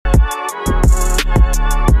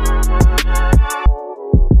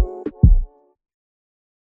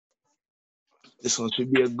This one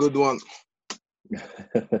should be a good one.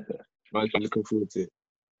 I'm looking forward to it.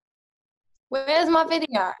 Where's my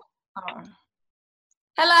video? Oh.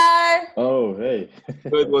 Hello. Oh, hey.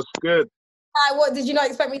 Good was good. Hi, what, did you not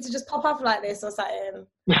expect me to just pop up like this or something?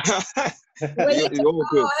 You're all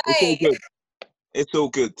good. Oh, It's hey. all good. It's all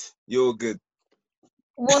good. You're all good.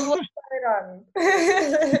 What's going on?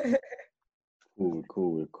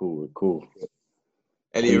 Cool.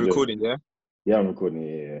 Ellie, you're recording, yeah? Yeah, I'm recording.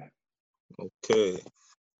 Yeah. Okay.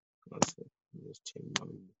 Let's change my...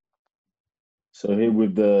 So here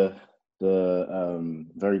with the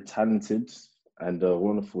very talented and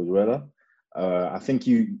wonderful Joella. I think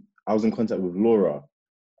I was in contact with Laura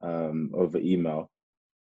over email.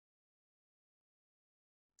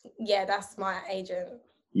 Yeah, that's my agent.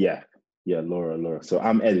 Yeah, Laura. So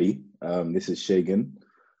I'm Ellie. This is Shagan.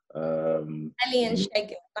 Ellie and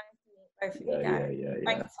Shagan. Nice to meet both of you guys. Yeah.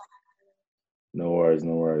 Thanks. No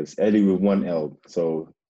worries. Ellie with one L. So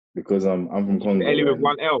because I'm from Congo. Ellie with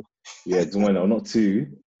one L. Yeah, it's one L, not two.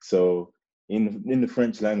 So in the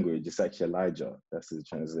French language, it's actually Elijah. That's the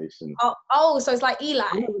translation. Oh, so it's like Eli.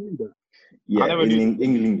 Yeah, in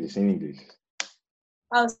English.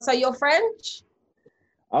 Oh, so you're French?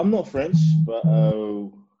 I'm not French, but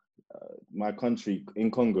my country in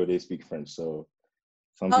Congo they speak French, so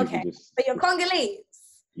some people just. But you're Congolese.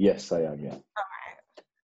 Yes, I am. Yeah. All right.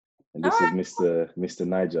 And this is Mr.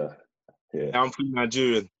 Niger. Yeah. I'm from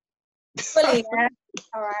Nigerian. Fully, yeah.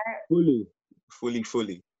 All right.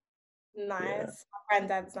 Fully. Nice. Yeah. My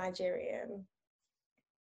granddad's Nigerian.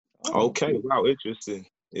 Okay. Wow, interesting.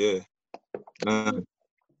 Yeah. But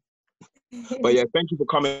yeah, thank you for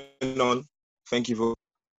coming on.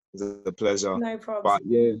 It's a pleasure. No problem. But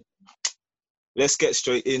yeah, let's get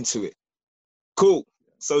straight into it. Cool.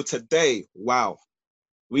 So today, wow,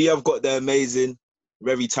 we have got the amazing,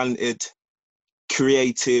 very talented,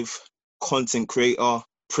 creative content creator,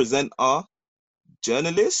 presenter,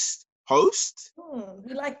 journalist, host,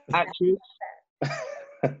 You like actress.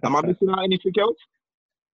 Am I missing out anything else?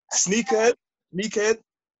 Sneakerhead.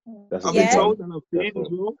 That's I've been told and I've seen as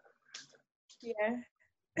well. Yeah.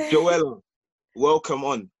 Joella, welcome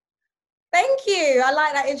on. Thank you. I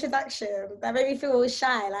like that introduction. That made me feel all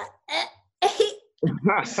shy. Like,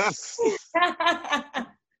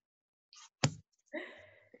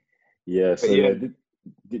 Yeah. So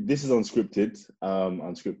this is unscripted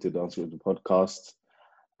podcast,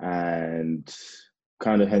 and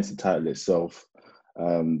kind of hence the title itself.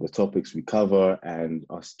 The topics we cover and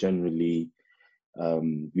us generally,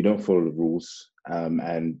 we don't follow the rules,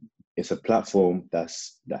 and it's a platform that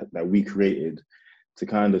we created to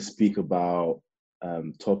kind of speak about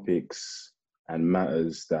topics and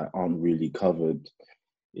matters that aren't really covered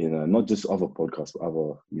in not just other podcasts, but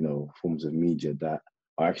other forms of media that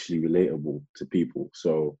are actually relatable to people.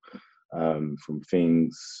 So from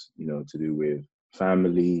things to do with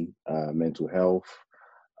family, mental health,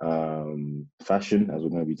 fashion, as we're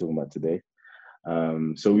going to be talking about today.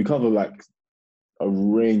 So we cover like a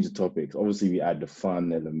range of topics. Obviously, we add the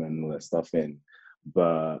fun element and all that stuff in,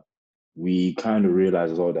 but we kind of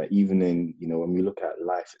realize as well that even in when we look at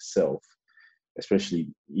life itself,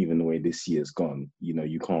 especially even the way this year's gone,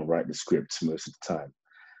 you can't write the script most of the time.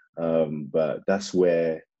 But that's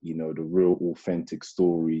where the real authentic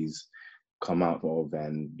stories come out of,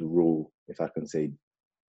 and the real, if I can say,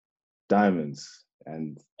 diamonds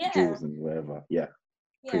and jewels and wherever. Yeah,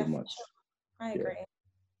 pretty much. Sure. I agree.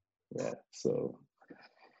 Yeah. So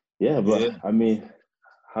but I mean,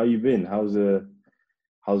 how you been? How's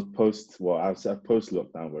post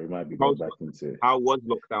lockdown, where we might be going back into it? How was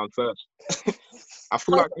lockdown first? I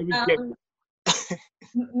feel like everything.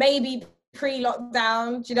 Maybe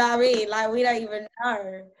pre-lockdown. Do you know what I mean? Like, we don't even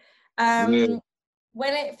know.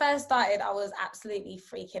 When it first started, I was absolutely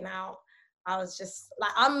freaking out. I was just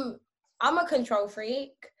like, I'm a control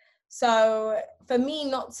freak. So for me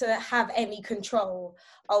not to have any control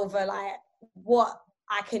over like what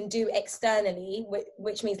I can do externally,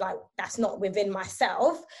 which means like that's not within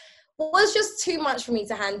myself, was just too much for me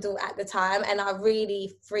to handle at the time. And I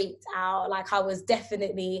really freaked out. Like, I was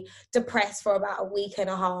definitely depressed for about a week and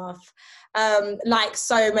a half. Like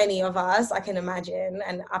so many of us, I can imagine.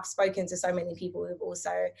 And I've spoken to so many people who've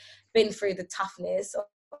also been through the toughness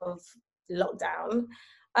of lockdown.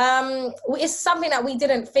 It's something that we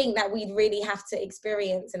didn't think that we'd really have to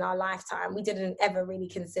experience in our lifetime. We didn't ever really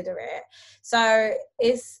consider it. So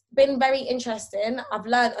it's been very interesting. I've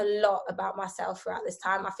learned a lot about myself throughout this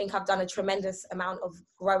time. I think I've done a tremendous amount of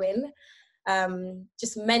growing.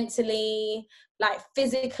 just mentally, like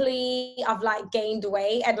physically, I've like gained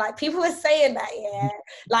weight, and like people were saying that, yeah,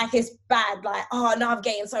 like it's bad, like, oh no, I've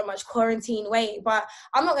gained so much quarantine weight. But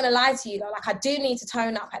I'm not gonna lie to you though, like I do need to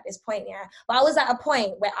tone up at this point, yeah. But I was at a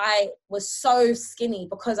point where I was so skinny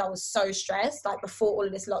because I was so stressed, like before all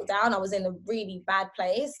of this lockdown, I was in a really bad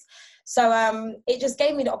place. So it just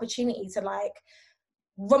gave me the opportunity to like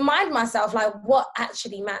remind myself like what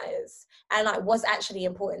actually matters and like what's actually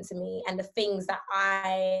important to me, and the things that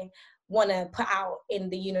I want to put out in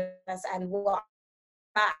the universe and what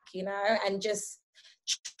back, you know, and just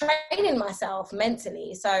training myself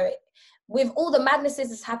mentally. So with all the madnesses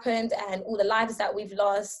that's happened and all the lives that we've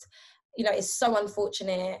lost, you know, it's so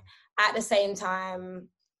unfortunate. At the same time,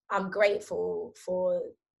 I'm grateful for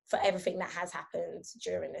everything that has happened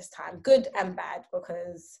during this time, good and bad,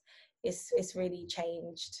 because it's really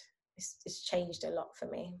changed. It's changed a lot for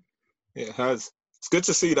me. It has. It's good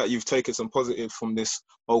to see that you've taken some positive from this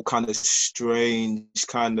whole kind of strange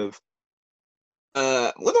kind of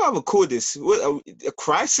what do I ever call this? A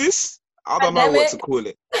crisis? I don't know what to call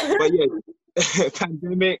it. But yeah,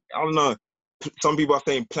 pandemic. I don't know. Some people are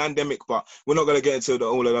saying pandemic, but we're not gonna get into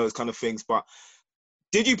all of those kind of things. But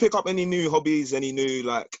did you pick up any new hobbies, any new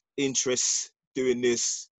like interests doing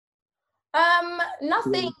this?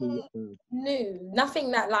 Nothing new,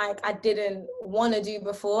 nothing that like I didn't want to do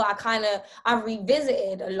before. I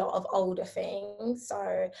revisited a lot of older things.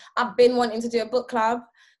 So I've been wanting to do a book club,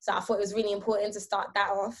 so I thought it was really important to start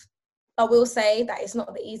that off. I will say that it's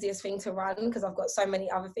not the easiest thing to run because I've got so many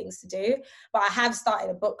other things to do, but I have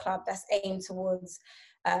started a book club that's aimed towards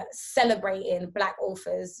celebrating Black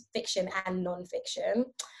authors, fiction and non-fiction.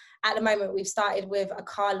 At the moment, we've started with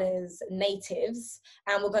Akala's Natives,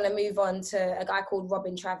 and we're going to move on to a guy called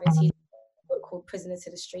Robin Travis. He's a book called Prisoner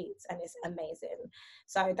to the Streets, and it's amazing.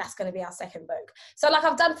 So that's going to be our second book. So like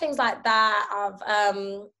I've done things like that.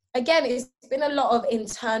 Again, it's been a lot of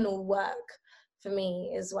internal work for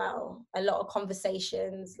me as well. A lot of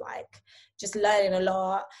conversations, like just learning a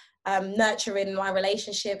lot, nurturing my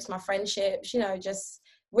relationships, my friendships, you know, just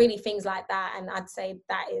really things like that. And I'd say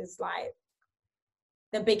that is like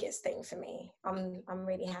the biggest thing for me. I'm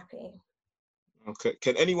really happy. Okay.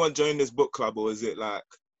 Can anyone join this book club, or is it like?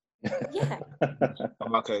 Yeah.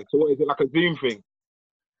 Okay. So what is it, like a Zoom thing?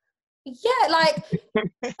 Yeah, like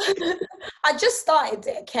I just started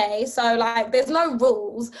it, okay? So like there's no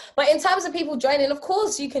rules. But in terms of people joining, of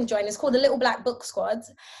course you can join. It's called the Little Black Book Squad.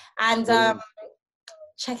 And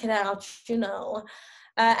check it out, you know.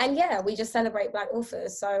 And yeah, we just celebrate Black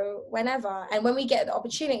authors. So whenever, and when we get the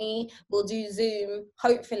opportunity, we'll do Zoom,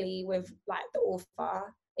 hopefully with like the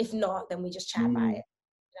author. If not, then we just chat about it.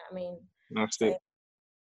 You know what I mean? That's it.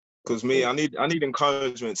 Because me, I need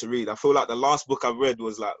encouragement to read. I feel like the last book I've read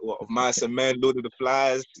was like what, of Mice and Men, Lord of the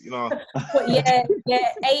Flies, you know. But yeah,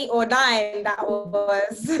 8 or 9 that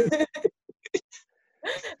was.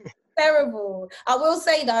 Terrible. I will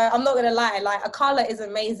say though, I'm not gonna lie, like Akala is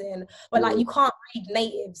amazing, but like you can't read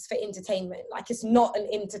Natives for entertainment. Like it's not an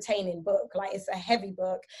entertaining book. Like it's a heavy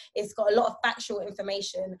book. It's got a lot of factual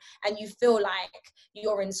information, and you feel like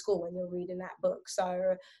you're in school when you're reading that book.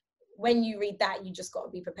 So when you read that, you just got to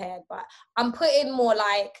be prepared. But I'm putting more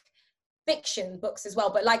like fiction books as well.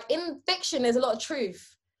 But like in fiction, there's a lot of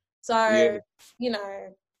truth. So you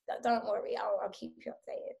know, don't worry, I'll keep you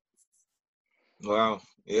updated. Wow.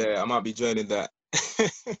 Yeah, I might be joining that.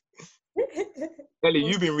 Ellie,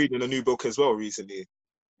 you've been reading a new book as well recently.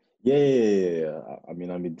 Yeah. I mean,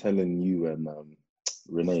 I've been telling you and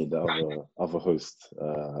Renee, the other host,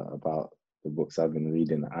 about the books I've been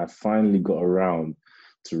reading. I finally got around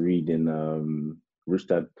to reading Rich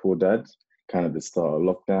Dad, Poor Dad, kind of the start of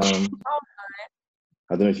lockdown. Oh,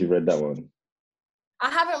 I don't know if you read that one. I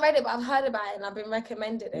haven't read it, but I've heard about it and I've been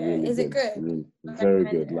recommended it. Really is good. It good? Really, very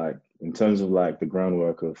good. Like in terms of like the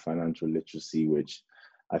groundwork of financial literacy, which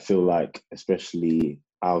I feel like, especially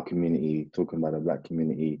our community, talking about the Black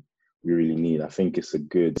community, we really need. I think it's a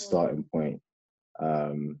good starting point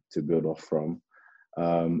to build off from.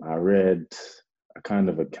 I read a kind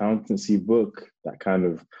of accountancy book that kind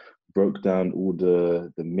of broke down all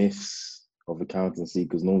the myths of accountancy,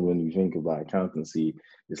 because normally when you think about accountancy,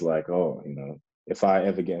 it's like, oh, you know, if I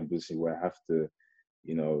ever get in a position where I have to,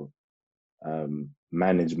 you know,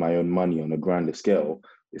 manage my own money on a grander scale,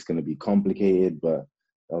 it's going to be complicated, but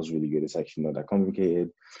that was really good. It's actually not that complicated.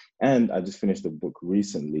 And I just finished a book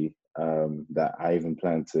recently that I even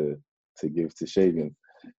plan to give to Shagan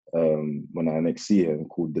when I next see him,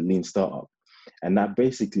 called The Lean Startup. And that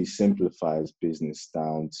basically simplifies business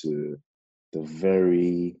down to the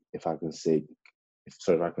very, if I can say,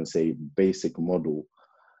 basic model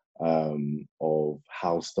of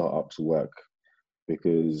how startups work,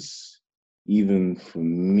 because even for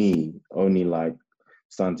me, only like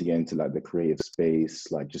starting to get into like the creative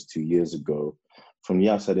space like just 2 years ago, from the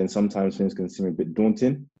outside, and sometimes things can seem a bit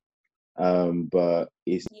daunting. But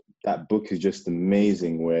it's that book is just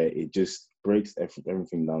amazing, where it just breaks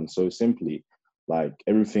everything down so simply. Like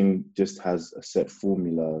everything just has a set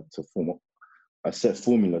formula to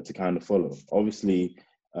kind of follow. Obviously,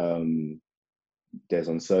 there's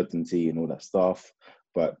uncertainty and all that stuff,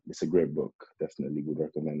 but it's a great book. Definitely would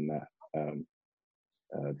recommend that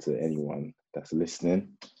to anyone that's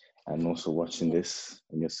listening and also watching this,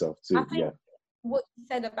 and yourself too. Yeah. What you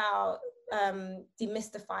said about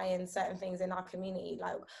demystifying certain things in our community,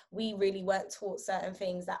 like we really weren't taught certain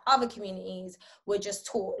things that other communities were just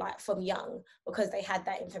taught like from young, because they had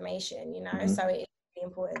that information, you know. Mm-hmm. So it's really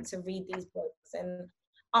important to read these books and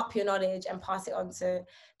up your knowledge and pass it on to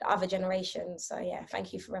the other generations. So yeah,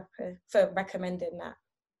 thank you for recommending that.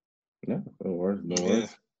 Yeah, no worries, no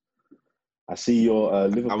worries. I see you're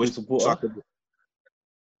Liverpool supporter.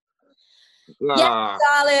 Yeah,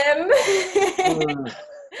 darling.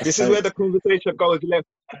 This is where the conversation goes left.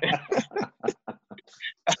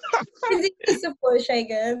 Who do you support,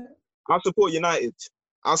 Shagan? I support United.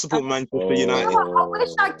 I support Manchester United. I wish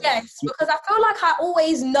I guessed, because I feel like I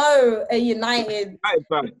always know a United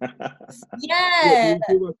fan. Yeah.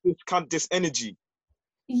 This energy.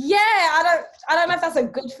 Yeah, I don't know if that's a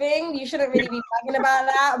good thing. You shouldn't really be bragging about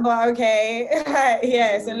that, but okay.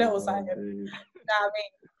 Yeah, it's a little side. You know what I mean?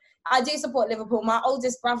 I do support Liverpool. My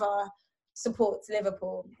oldest brother supports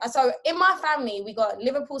Liverpool. So in my family, we got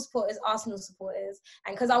Liverpool supporters, Arsenal supporters,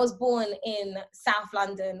 and because I was born in South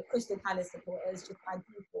London, Crystal Palace supporters, just by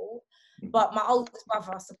default. But my oldest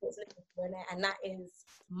brother supports Liverpool in it, and that is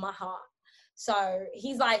my heart. So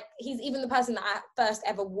he's even the person that I first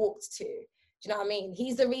ever walked to. Do you know what I mean?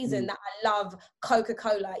 He's the reason that I love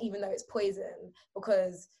Coca-Cola, even though it's poison,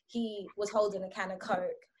 because he was holding a can of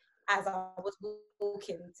Coke as I was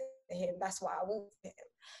walking to him. That's why I walked to him.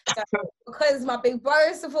 So because my big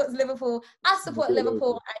bro supports Liverpool, I support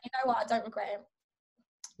Liverpool, and you know what? I don't regret it.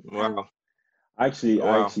 Wow. Actually,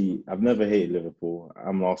 I've never hated Liverpool.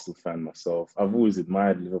 I'm an Arsenal fan myself. I've always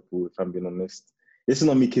admired Liverpool, if I'm being honest. This is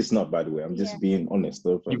not me kissing up, by the way. I'm just being honest,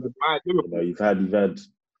 though. You've admired Liverpool. You know, you've had.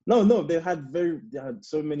 No, they had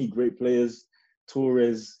so many great players.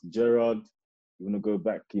 Torres, Gerrard. You want to go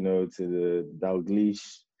back, you know, to the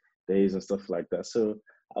Dalglish days and stuff like that. So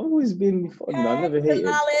I've always been fun. I never hated.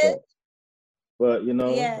 But you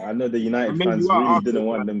know, I know the United fans really didn't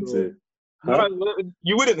want them to. Huh? No,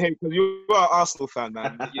 you wouldn't hate, because you are an Arsenal fan,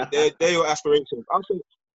 man. They're your aspirations.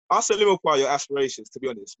 I'll say Liverpool are your aspirations, to be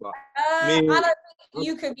honest. But I don't think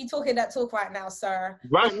you could be talking that talk right now, sir.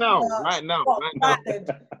 Right now. I'm not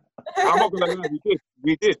gonna lie,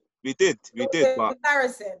 we did. But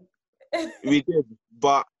embarrassing. We did,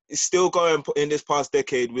 but it's still going. In this past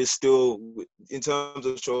decade, we're still, in terms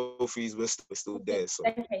of trophies, we're still there. So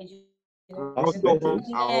let's see what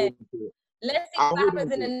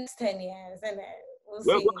happens in the next 10 years, isn't it?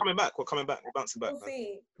 We're coming back. We're bouncing back.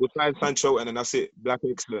 We'll try and Sancho, and then that's it. Black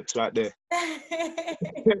excellence right there.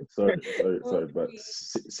 sorry, but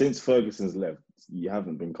since Ferguson's left, you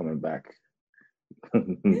haven't been coming back. Do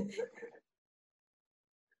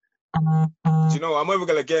you know, I'm never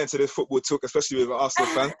gonna get into this football talk, especially with an Arsenal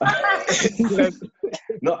fan.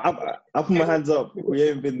 No, I put my hands up. We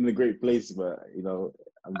ain't been in a great place, but you know,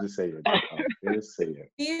 I'm just saying. Do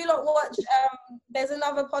you lot watch? There's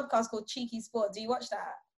another podcast called Cheeky Sport. Do you watch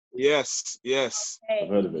that? Yes. I've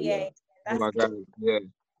heard of it. Yeah. Oh my God, yeah.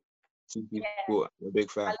 Cheeky Sport. I'm a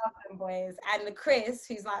big fan. I love them boys. And Chris,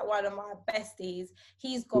 who's like one of my besties,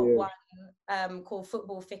 he's got one called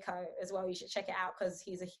Football Fico as well. You should check it out, because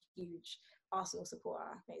he's a huge Arsenal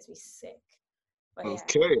supporter. Makes me sick. But,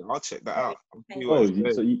 okay, I'll check that out.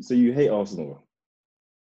 So you hate Arsenal?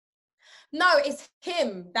 No, it's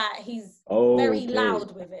him that he's very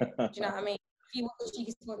loud with it. Do you know what I mean? If you watch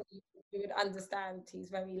Cheeky Sport, you would understand he's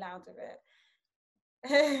very loud with it.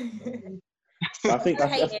 I think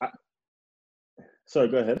sorry,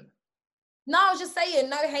 go ahead. No, I was just saying,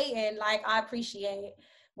 no hating. Like, I appreciate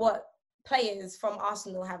what players from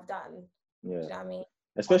Arsenal have done. Yeah. Do you know what I mean?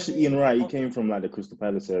 Especially Ian Wright, he came from like the Crystal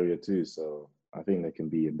Palace area too, so I think there can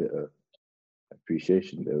be a bit of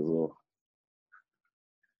appreciation there as well.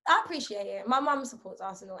 I appreciate it. My mum supports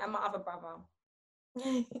Arsenal, and my other brother.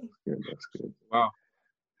 That's good. Wow.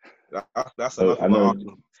 That's I know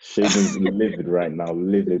Shagan's livid right now,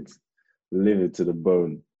 livid to the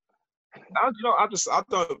bone. I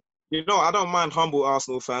don't mind humble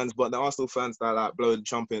Arsenal fans, but the Arsenal fans that like blow the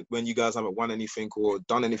trumpet when you guys haven't won anything or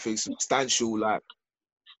done anything substantial, like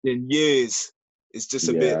in years. It's just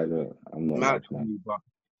a Yeah, bit I'm not mad like for that. me, but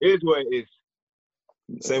it is what it is.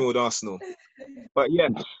 Same with Arsenal. But yeah,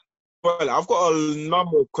 well, I've got a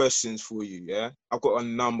number of questions for you, yeah? I've got a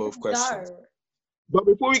number of questions. No. But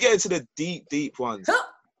before we get into the deep ones,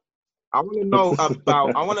 I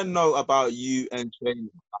want to know about you and training.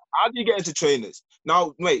 How do you get into trainers?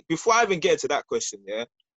 Now, wait, before I even get to that question, yeah?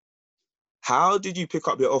 How did you pick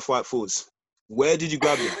up your Off-White 4s? Where did you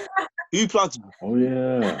grab them? Who plugged you? Oh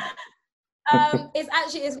yeah. It's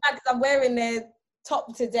mad because I'm wearing their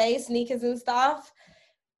top today sneakers and stuff.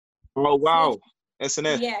 Oh wow,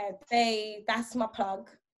 SNS. Yeah, that's my plug.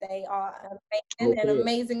 They are amazing, an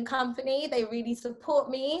amazing company. They really support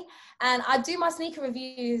me. And I do my sneaker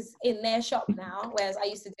reviews in their shop now, whereas I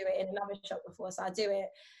used to do it in another shop before. So I do it.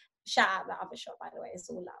 Shout out that other shop, by the way, it's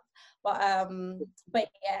all love. But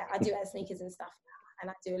yeah, I do have sneakers and stuff now,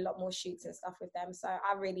 and I do a lot more shoots and stuff with them. So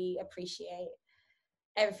I really appreciate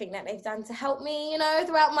everything that they've done to help me,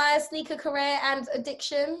 throughout my sneaker career and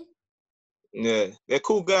addiction. Yeah, they're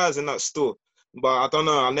cool guys in that store. But I don't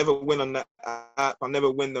know, I never win on that app. I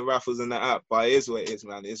never win the raffles in the app. But it is what it is,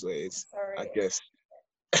 man. It is what it is, I guess.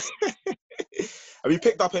 Have you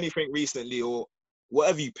picked up anything recently, or what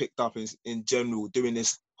have you picked up in general during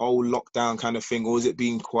this whole lockdown kind of thing, or is it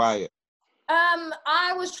being quiet?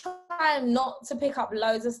 I was trying not to pick up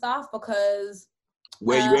loads of stuff because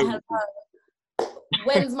when's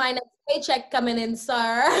my next paycheck coming in,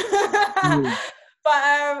 sir?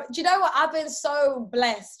 But do you know what? I've been so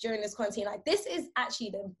blessed during this quarantine. Like, this is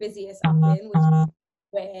actually the busiest I've been, which is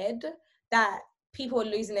weird, that people are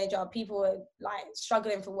losing their job, people are like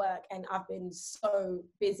struggling for work, and I've been so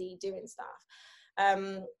busy doing stuff.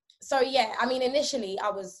 So yeah, I mean, initially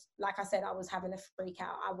I was, like I said, I was having a freak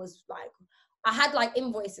out. I had like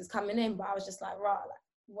invoices coming in, but I was just like, right,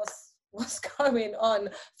 like, what's going on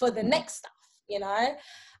for the next stuff?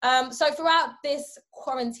 So throughout this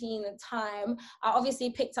quarantine time, I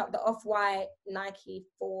obviously picked up the Off-White Nike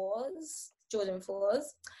 4s, Jordan 4s.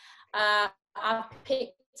 I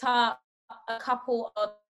picked up a couple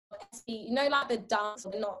of, like the dunks,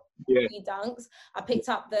 but not really dunks. I picked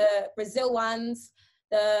up the Brazil ones,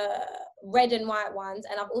 the red and white ones,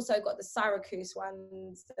 and I've also got the Syracuse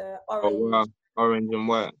ones, the orange. Oh wow, orange and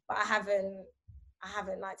white. But I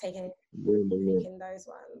haven't like taken those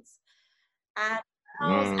ones.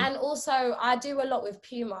 And also I do a lot with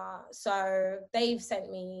Puma, so they've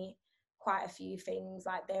sent me quite a few things,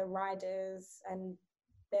 like their riders and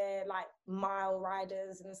their like mile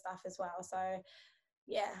riders and stuff as well. So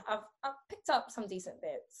yeah, I've picked up some decent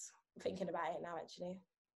bits. I'm thinking about it now, actually.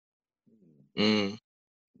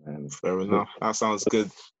 Fair enough. That sounds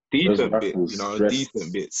good. Decent bits,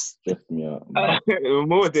 decent bits. Stressed me out.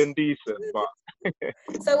 More than decent, but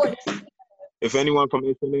so what? If anyone from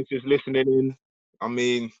SNS is listening in, I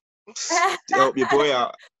mean, help your boy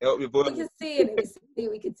out. Help your boy. We can see it. See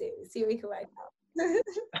what we can do. See what we can work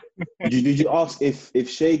out. Did you ask if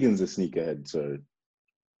Shagan's a sneakerhead? Sorry.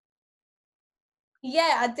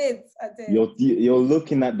 Yeah, I did. You're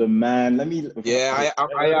looking at the man. Let me. Yeah,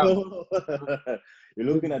 I am. You're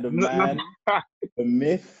looking at the man, the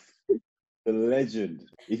myth, the legend.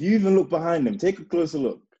 If you even look behind him, take a closer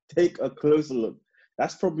look. Take a closer look.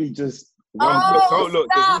 That's probably just. Don't look.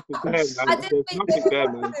 There's nothing there,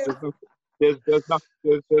 man. There's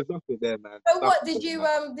nothing there, man. So what did you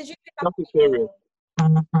pick up? Nothing serious.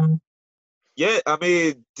 Yeah, I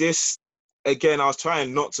mean, this again. I was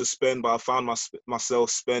trying not to spend, but I found myself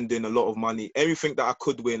spending a lot of money. Everything that I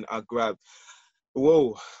could win, I grabbed.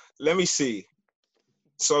 Whoa, let me see.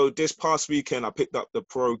 So this past weekend, I picked up the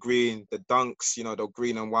Pro Green, the Dunks, the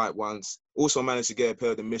green and white ones. Also managed to get a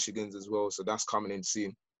pair of the Michigans as well, so that's coming in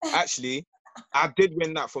soon. Actually, I did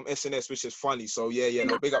win that from SNS, which is funny. So yeah,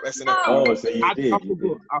 no, big up SNS. Oh, so you did.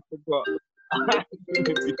 I forgot.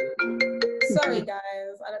 Sorry,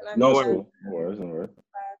 guys. I don't know. No worries.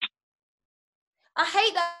 I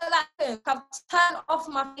hate that happens. I've turned off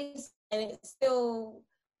my face and it still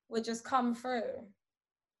would just come through.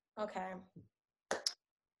 Okay.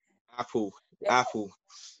 Apple.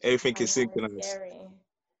 Everything is synchronized.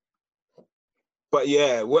 But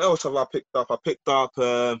yeah, what else have I picked up? I picked up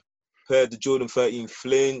the Jordan 13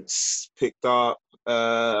 Flints. Just picked up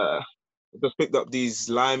these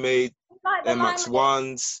Limeade Air Max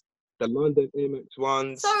 1s, the London Air Max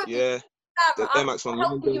 1s. So, yeah, the Air Max 1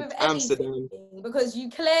 London, Amsterdam. Because you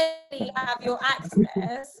clearly have your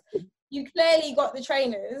access. You clearly got the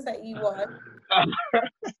trainers that you want.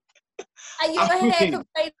 And you're here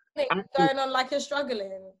complaining, going on like you're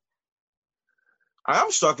struggling. I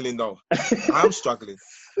am struggling though. I'm struggling.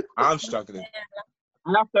 I have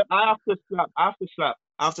to slap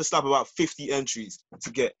I have to slap about 50 entries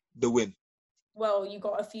to get the win. Well, you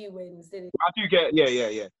got a few wins, didn't you? I do get,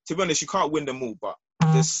 yeah. To be honest, you can't win them all, but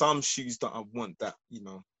there's some shoes that I want that, you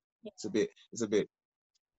know, it's a bit,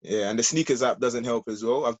 yeah. And the sneakers app doesn't help as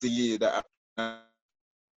well. I've deleted that app.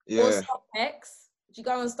 Yeah. Or StockX. Did you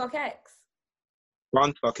go on StockX?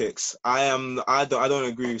 Run StockX. I don't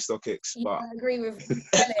agree with StockX, You but don't agree with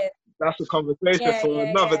selling. that's a conversation for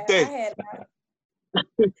another day. I hear that.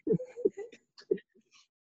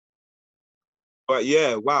 But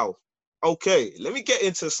yeah, wow. Okay, let me get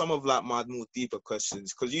into some of like my more deeper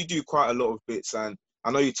questions, because you do quite a lot of bits, and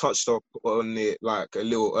I know you touched up on it like a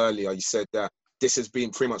little earlier. You said that this has been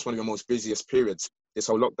pretty much one of your most busiest periods, this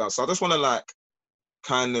whole lockdown. So I just want to like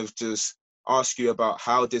kind of just ask you about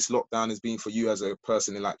how this lockdown has been for you as a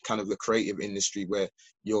person in like kind of the creative industry, where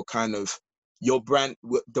you're kind of your brand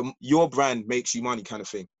makes you money kind of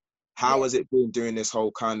thing. How has it been during this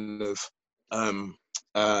whole kind of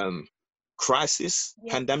crisis,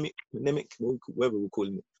 pandemic, whatever we're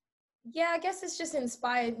calling it? Yeah, I guess it's just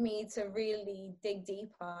inspired me to really dig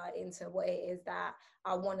deeper into what it is that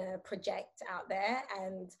I want to project out there.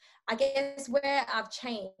 And I guess where I've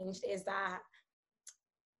changed is that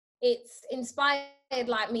it's inspired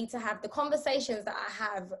like me to have the conversations that I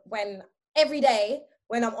have when every day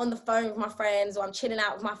when I'm on the phone with my friends or I'm chilling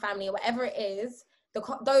out with my family or whatever it is,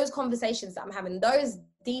 those conversations that I'm having, those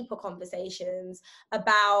deeper conversations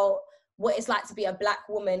about what it's like to be a Black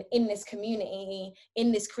woman in this community,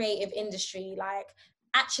 in this creative industry, like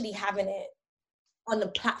actually having it on the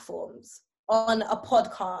platforms, on a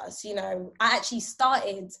podcast. You know, I actually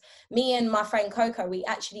started, me and my friend Coco, we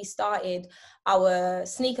actually started our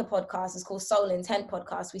sneaker podcast. It's called Soul Intent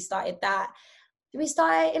Podcast. We started that. Did we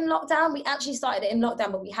start it in lockdown? We actually started it in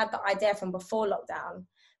lockdown, but we had the idea from before lockdown.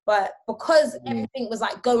 But because everything was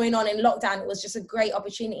like going on in lockdown, it was just a great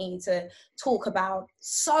opportunity to talk about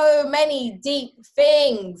so many deep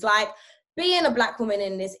things, like being a Black woman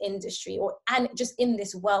in this industry and just in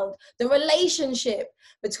this world, the relationship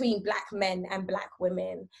between Black men and Black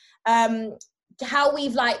women, how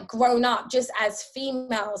we've like grown up just as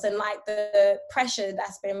females and like the pressure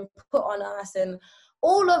that's been put on us and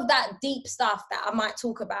all of that deep stuff that I might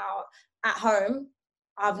talk about at home.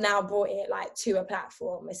 I've now brought it like to a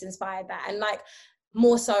platform. It's inspired that, and like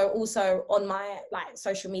more so also on my like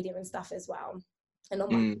social media and stuff as well, and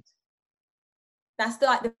on my that's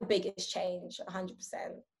the biggest change, 100%.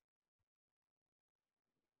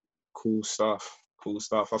 Cool stuff.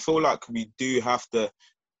 I feel like we do have to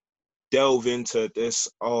delve into this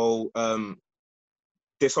whole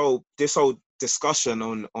discussion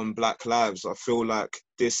on Black lives. I feel like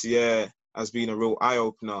this year has been a real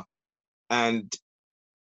eye-opener, and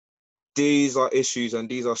these are issues and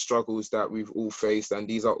these are struggles that we've all faced, and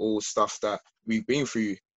these are all stuff that we've been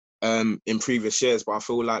through in previous years. But I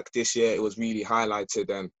feel like this year it was really highlighted,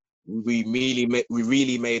 and we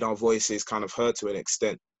really made our voices kind of heard to an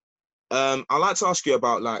extent. I'd like to ask you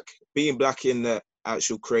about like being Black in the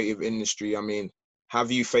actual creative industry. I mean,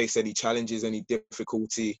 have you faced any challenges, any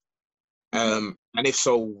difficulty? And if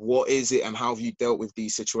so, what is it and how have you dealt with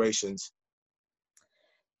these situations?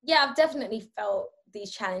 Yeah, I've definitely felt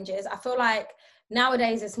these challenges. I feel like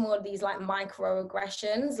nowadays it's more of these like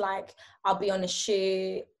microaggressions. Like I'll be on a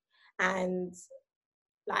shoot and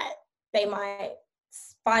like they might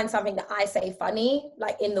find something that I say funny,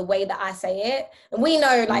 like in the way that I say it. And we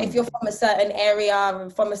know like if you're from a certain area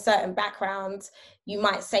and from a certain background, you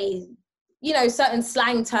might say, you know, certain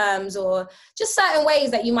slang terms or just certain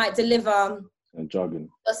ways that you might deliver and jargon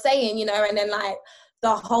or saying, you know, and then like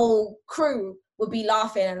the whole crew would be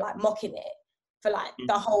laughing and like mocking it for like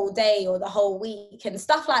the whole day or the whole week and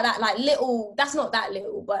stuff like that. Like little, that's not that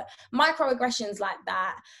little, but microaggressions like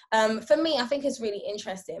that. For me, I think it's really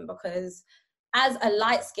interesting because as a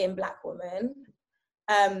light-skinned Black woman,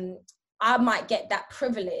 I might get that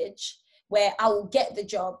privilege where I will get the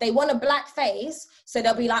job. They want a Black face, so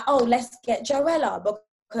they'll be like, oh, let's get Joella,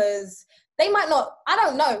 because they might not, I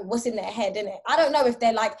don't know what's in their head, innit? I don't know if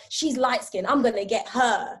they're like, she's light-skinned, I'm gonna get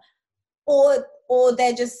her. Or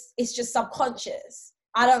they're just, it's just subconscious.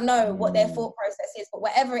 I don't know what their thought process is, but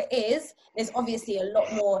whatever it is, there's obviously a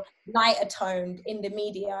lot more lighter toned in the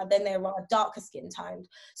media than there are darker skin toned.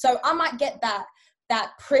 So I might get that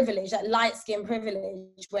privilege, that light skin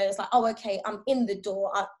privilege, where it's like, oh, okay, I'm in the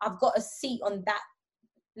door. I've got a seat on that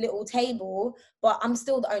little table, but I'm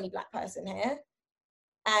still the only Black person here.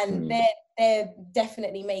 And they're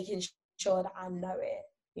definitely making sure that I know it,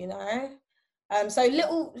 you know? So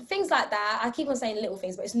little things like that, I keep on saying little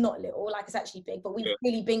things, but it's not little, like it's actually big, but we've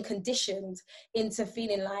really been conditioned into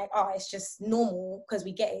feeling like, oh, it's just normal because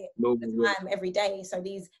we get it all the time, every day. So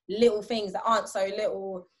these little things that aren't so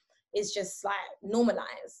little is just like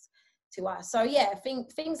normalized to us. So yeah,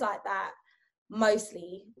 things like that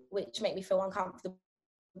mostly, which make me feel uncomfortable.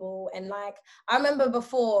 And like, I remember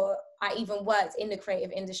before I even worked in the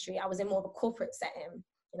creative industry, I was in more of a corporate setting,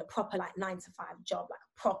 in a proper like 9-to-5 job, like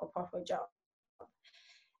a proper job.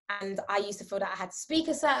 And I used to feel that I had to speak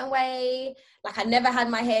a certain way. Like I never had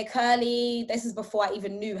my hair curly. This is before I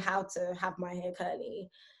even knew how to have my hair curly.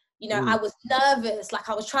 You know, I was nervous. Like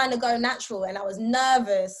I was trying to go natural and I was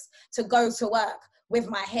nervous to go to work with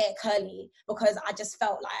my hair curly because I just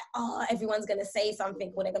felt like, oh, everyone's going to say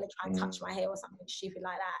something or they're going to try and touch my hair or something stupid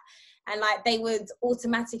like that. And like they would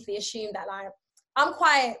automatically assume that like I'm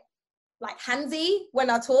quite like handsy when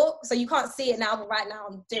I talk. So you can't see it now, but right now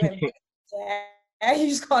I'm doing it. You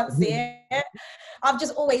just can't see it. I've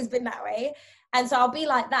just always been that way. And so I'll be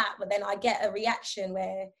like that, but then I get a reaction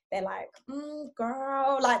where they're like,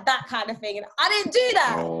 girl, like that kind of thing. And I didn't do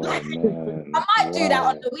that. Oh, like, man. I might do that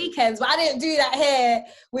on the weekends, but I didn't do that here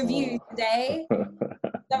with you today.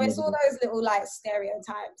 So it's all those little like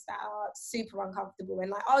stereotypes that are super uncomfortable.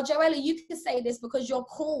 And like, oh, Joella, you can say this because you're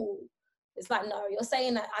cool. It's like, no, you're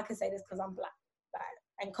saying that I can say this because I'm black.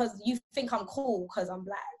 And because you think I'm cool because I'm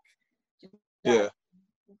black. Yeah.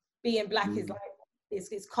 Being black is like,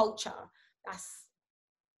 it's culture. That's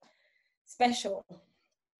special.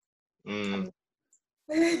 And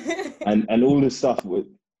all this stuff with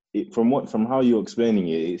it, from how you're explaining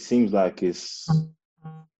it, it seems like it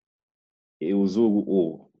was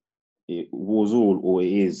all or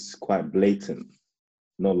it is quite blatant,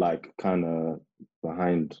 not like kind of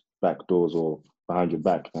behind back doors or behind your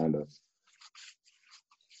back kind of.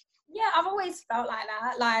 Yeah, I've always felt like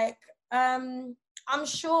that. Like, I'm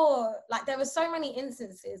sure, like, there were so many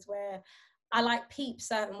instances where I like peep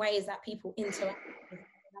certain ways that people interact with.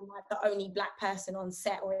 I'm like the only black person on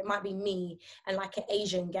set, or it might be me and like an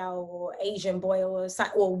Asian girl or Asian boy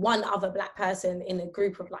or one other black person in a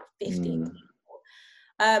group of like 15 people.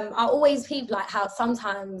 I always peep like how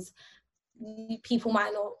sometimes people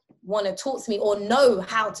might not want to talk to me or know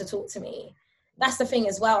how to talk to me. That's the thing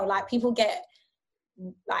as well. Like people get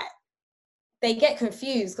like, they get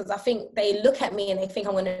confused because I think they look at me and they think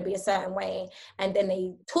I'm going to be a certain way. And then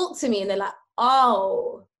they talk to me and they're like,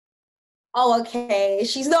 oh, okay.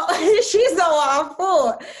 She's not what I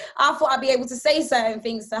thought. I thought I'd be able to say certain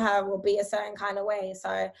things to her or be a certain kind of way. So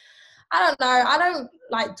I don't know. I don't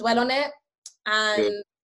like dwell on it. And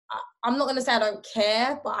I'm not going to say I don't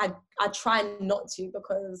care, but I try not to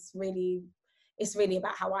because really, it's really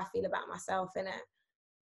about how I feel about myself, innit?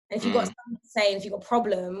 And if you've got something to say, and if you've got a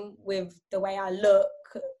problem with the way I look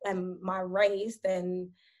and my race,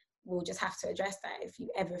 then we'll just have to address that if you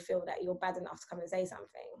ever feel that you're bad enough to come and say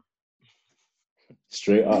something.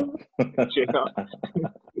 Straight up. Straight up.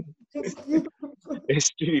 It's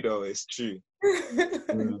true though, it's true.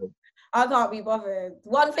 I can't be bothered.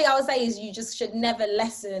 One thing I would say is you just should never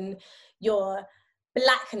lessen your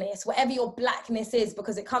blackness, whatever your blackness is,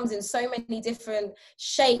 because it comes in so many different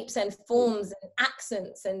shapes and forms and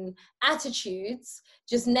accents and attitudes.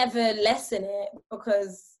 Just never lessen it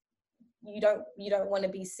because you don't want to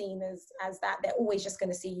be seen as that. They're always just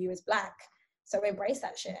going to see you as black. So embrace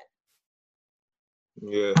that shit.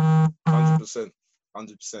 Yeah, 100%.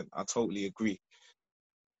 I totally agree.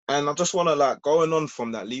 And I just want to like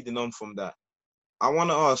leading on from that, I want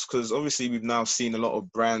to ask, because obviously we've now seen a lot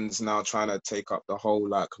of brands now trying to take up the whole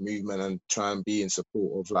like movement and try and be in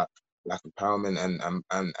support of like black empowerment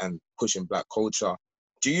and pushing black culture.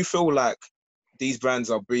 Do you feel like these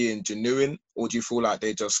brands are being genuine, or do you feel like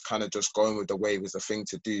they're just kind of just going with the wave as a thing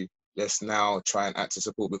to do? Let's now try and act to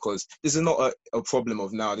support, because this is not a problem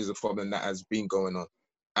of now, this is a problem that has been going on.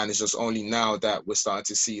 And it's just only now that we're starting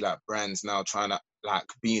to see like brands now trying to like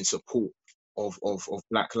be in support of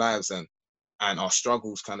black lives and our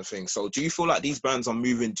struggles kind of thing. So do you feel like these brands are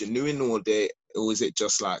moving genuine, or is it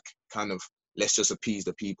just like kind of, let's just appease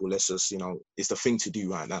the people, let's just, it's the thing to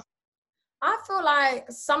do right now? I feel like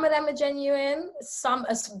some of them are genuine, some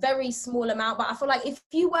a very small amount, but I feel like if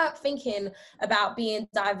you weren't thinking about being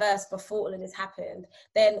diverse before all of this happened,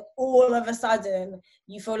 then all of a sudden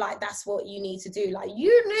you feel like that's what you need to do. Like you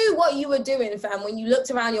knew what you were doing, fam, when you looked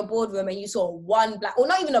around your boardroom and you saw one black, or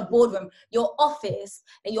not even a boardroom, your office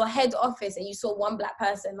and your head office, and you saw one black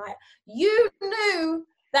person. Like you knew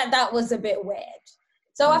that was a bit weird.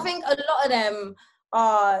 So I think a lot of them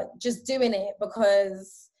are just doing it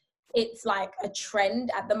because it's like a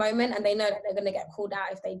trend at the moment, and they know that they're going to get called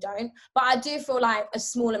out if they don't. But I do feel like a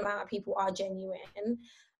small amount of people are genuine.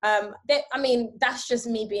 I mean, that's just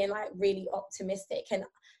me being like really optimistic. And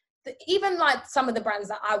even like some of the brands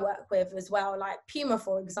that I work with as well, like Puma,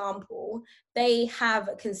 for example, they have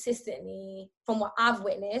consistently, from what I've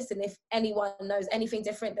witnessed, and if anyone knows anything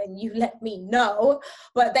different, then you let me know,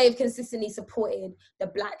 but they've consistently supported the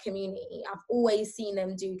Black community. I've always seen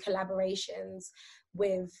them do collaborations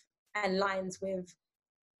with and lines with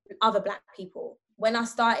other Black people. When I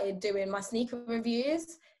started doing my sneaker reviews,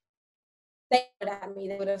 they looked at me,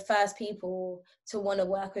 they were the first people to want to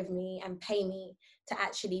work with me and pay me to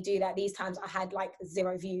actually do that. These times I had like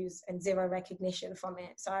 0 views and 0 recognition from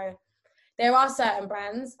it. So there are certain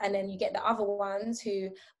brands, and then you get the other ones who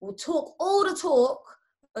will talk all the talk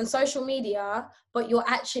on social media, but you're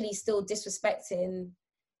actually still disrespecting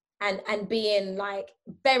and being like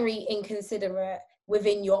very inconsiderate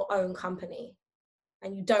within your own company.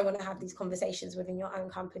 And you don't want to have these conversations within your own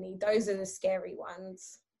company. Those are the scary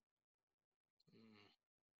ones.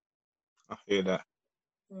 I hear that.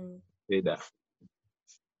 Hear that.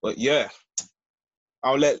 But yeah,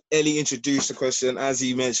 I'll let Ellie introduce the question. As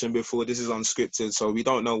he mentioned before, this is unscripted, so we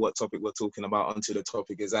don't know what topic we're talking about until the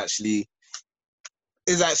topic is actually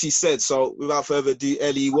said. So without further ado,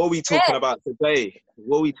 Ellie, what are we talking about today?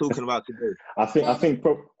 I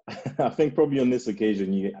think probably on this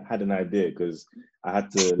occasion you had an idea, because I had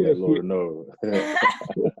to let Laura know.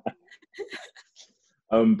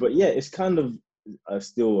 But yeah, it's kind of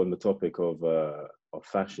still on the topic of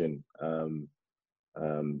fashion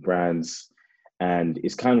brands, and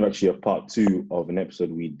it's kind of actually a part 2 of an episode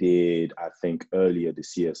we did, I think, earlier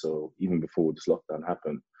this year, so even before this lockdown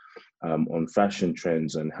happened, on fashion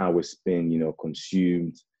trends and how it's been,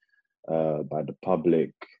 consumed by the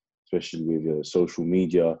public, especially with social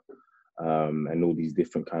media and all these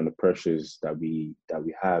different kind of pressures that we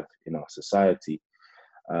have in our society.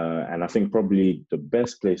 And I think probably the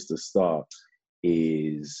best place to start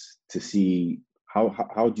is to see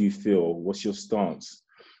how do you feel, what's your stance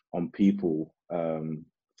on people,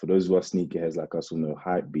 for those who are sneakerheads like us, who know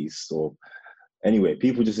hype beasts, or anyway,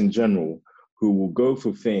 people just in general who will go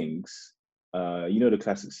for things, the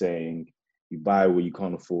classic saying, you buy what you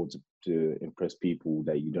can't afford to impress people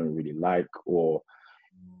that you don't really like, or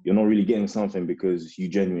you're not really getting something because you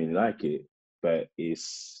genuinely like it, but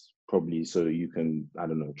it's probably so you can, I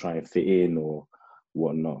don't know, try and fit in or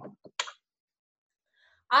whatnot.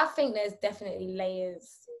 I think there's definitely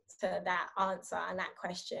layers to that answer and that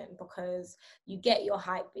question, because you get your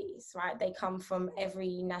hype beasts, right? They come from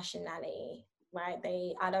every nationality, right?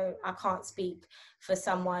 I can't speak for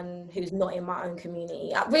someone who's not in my own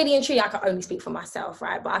community. Really and truly, I can only speak for myself,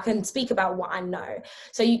 right? But I can speak about what I know.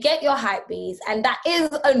 So you get your hype beasts, and that is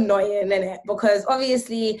annoying, isn't it? Because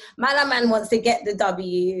obviously, man wants to get the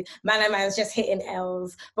W. Man's just hitting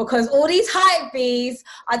L's, because all these hype beasts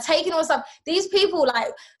are taking all stuff. These people,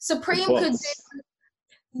 like Supreme could do.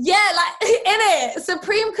 Yeah, like in it.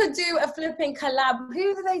 Supreme could do a flipping collab.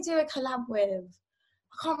 Who did they do a collab with?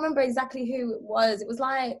 I can't remember exactly who it was. It was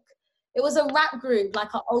a rap group,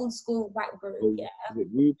 like an old school rap group. Yeah. Is it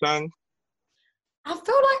Wu-Tang? I feel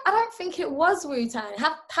like I don't think it was Wu-Tang.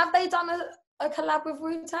 Have they done a collab with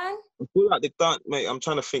Wu-Tang? I feel like they've done, mate. I'm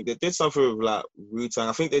trying to think. They did something with like Wu-Tang.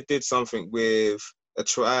 I think they did something with a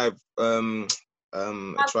tribe. A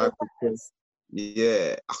tribe.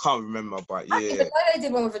 Yeah, I can't remember, but yeah. I know they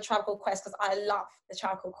did one with a Tribe Called Quest, because I love the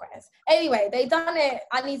Tribe Called Quest. Anyway, they done it.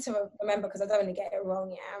 I need to remember, because I don't want to get it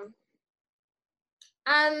wrong, yeah.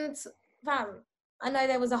 And fam, I know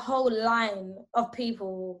there was a whole line of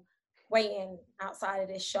people waiting outside of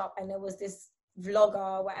this shop, and there was this vlogger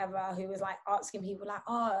or whatever who was like asking people like,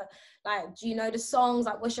 oh, like, do you know the songs?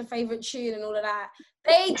 Like, what's your favorite tune and all of that?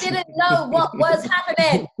 They didn't know what was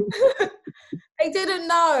happening. They didn't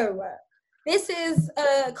know. This is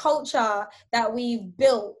a culture that we've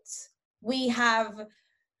built.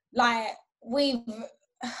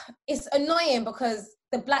 It's annoying because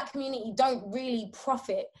the Black community don't really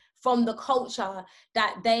profit from the culture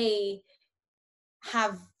that they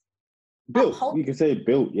have built. You can say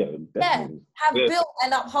built, yeah. Definitely. Yeah, built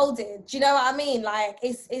and upholded. Do you know what I mean? Like,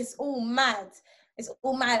 it's all mad. It's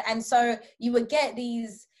all mad. And so you would get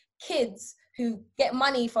these kids who get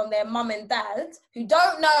money from their mum and dad, who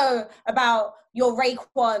don't know about your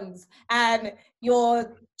Raekwons and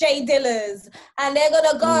your J Dillers, and they're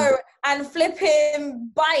gonna go and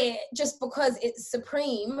flipping buy it just because it's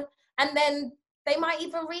Supreme, and then they might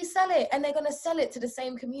even resell it, and they're gonna sell it to the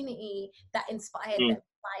same community that inspired them to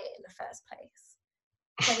buy it in the first place.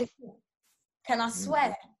 So, can I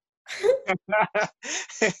swear?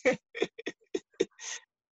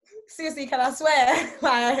 seriously, can I swear?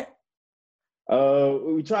 Like,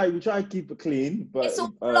 we try to keep it clean, but it's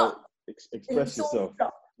all blocked. express It's all yourself.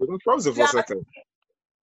 blocked. We're not frozen for a second.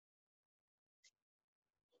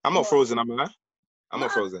 I'm not frozen, am I? I'm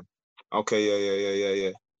not frozen. Okay,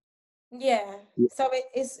 yeah. Yeah. So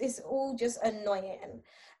it's all just annoying.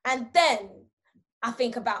 And then I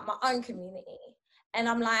think about my own community, and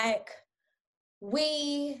I'm like,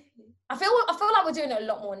 I feel like we're doing it a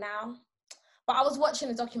lot more now. But I was watching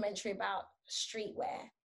a documentary about streetwear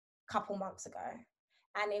a couple months ago,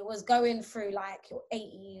 and it was going through like your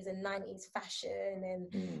 80s and 90s fashion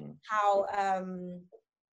and how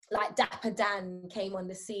like Dapper Dan came on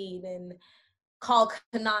the scene and Karl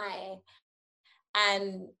Kani,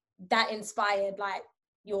 and that inspired like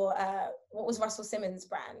your what was Russell Simmons'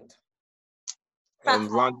 brand?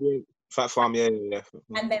 Fat Farm, yeah.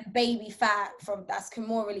 And then Baby Fat that's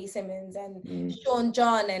Kimora Lee Simmons and Sean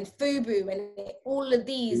John and Fubu and all of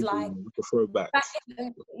these like throwback.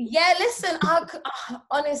 Yeah, listen,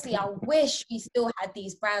 honestly, I wish we still had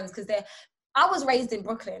these brands because I was raised in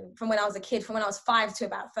Brooklyn from when I was a kid, from when I was 5 to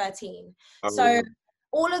about 13. So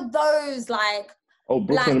all of those like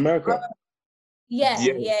Brooklyn, America. Yeah.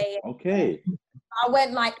 Okay. I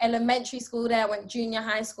went like elementary school there, I went junior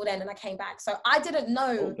high school there, and then I came back. So I didn't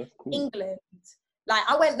know England. Like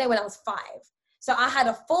I went there when I was 5. So I had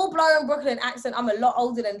a full-blown Brooklyn accent. I'm a lot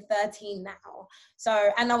older than 13 now.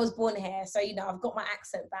 So, and I was born here. So, you know, I've got my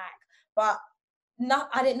accent back. But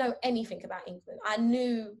I didn't know anything about England. I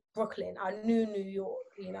knew Brooklyn. I knew New York,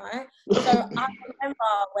 you know. So I remember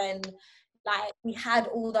when like we had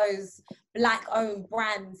all those Black-owned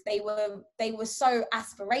brands. They were so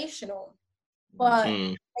aspirational. But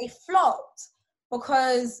they flopped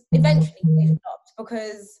because eventually they flopped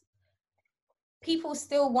because people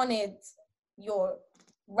still wanted your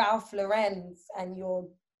Ralph Lauren's and your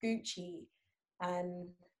Gucci and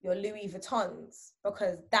your Louis Vuittons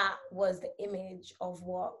because that was the image of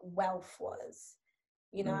what wealth was.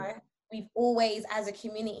 You know, we've always as a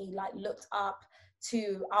community like looked up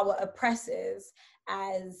to our oppressors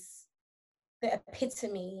as the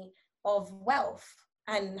epitome of wealth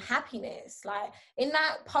and happiness. Like in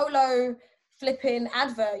that Polo flipping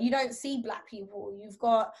advert, you don't see Black people. You've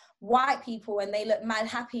got white people and they look mad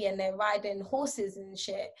happy and they're riding horses and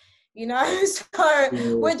shit, you know? So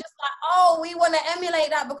we're just like, oh, we want to emulate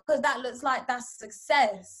that because that looks like that's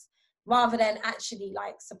success, rather than actually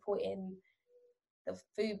like supporting the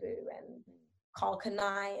Fubu and Karl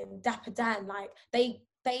Kani and Dapper Dan. Like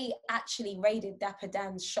they actually raided Dapper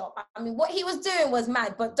Dan's shop. I mean, what he was doing was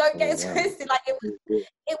mad, but don't get it twisted. Like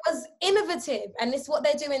it was innovative, and it's what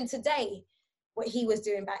they're doing today. What he was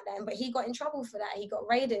doing back then, but he got in trouble for that. He got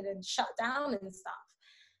raided and shut down and stuff.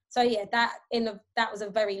 So yeah, that was a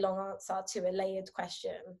very long answer to a layered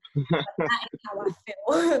question. But that is how I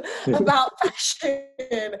feel about fashion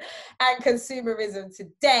and consumerism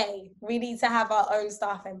today. We need to have our own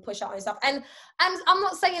stuff and push our own stuff. And I'm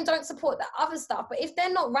not saying don't support that other stuff, but if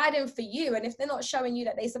they're not riding for you and if they're not showing you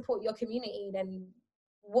that they support your community, then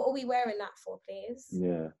what are we wearing that for, please?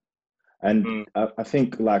 Yeah. And I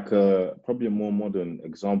think like probably a more modern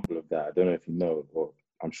example of that, I don't know if you know, or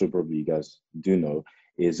I'm sure probably you guys do know,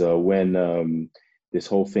 is when this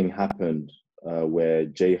whole thing happened where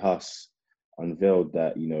J Hus unveiled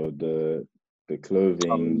that, you know, the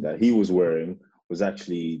clothing that he was wearing was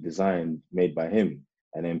actually made by him.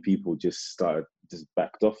 And then people just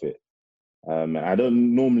backed off it. I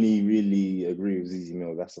don't normally really agree with Zizi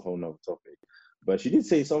Mills. That's a whole nother topic. But she did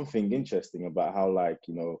say something interesting about how, like,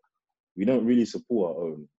 you know, we don't really support our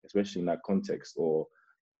own, especially in that context, or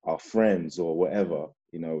our friends or whatever.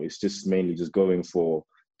 You know, it's just mainly just going for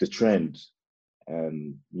the trend.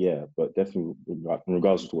 And yeah, but definitely like, in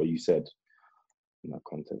regards to what you said in that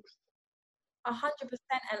context. 100%,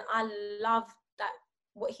 and I love that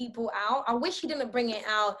what he brought out. I wish he didn't bring it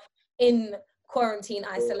out in quarantine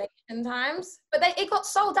isolation times, but it got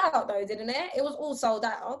sold out though, didn't it? It was all sold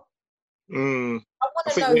out. I want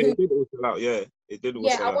to know who. It did all sell out. Yeah, it did all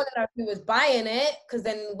sell out. I want to know who was buying it, because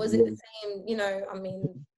then was it the same? You know, I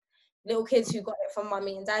mean, little kids who got it from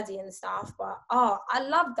mummy and daddy and stuff. But I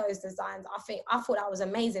love those designs. I thought that was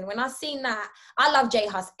amazing. When I seen that, I love J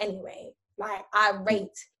Hus anyway. Like I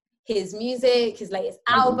rate his music, his latest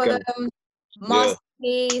album,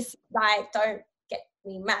 masterpiece. Like, don't get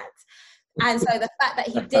me mad. And so the fact that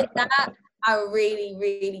he did that, I really,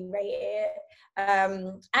 really rate it.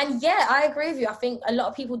 And yeah, I agree with you. I think a lot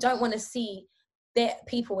of people don't want to see their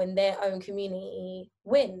people in their own community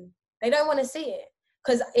win. They don't want to see it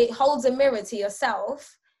because it holds a mirror to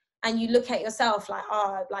yourself, and you look at yourself like,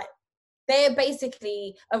 like they're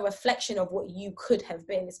basically a reflection of what you could have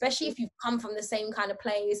been, especially if you've come from the same kind of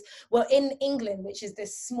place. Well, in England, which is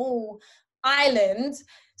this small island,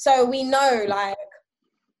 so we know, like,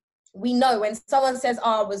 we know when someone says,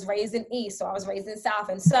 oh, I was raised in East or I was raised in South,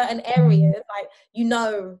 in certain areas, like, you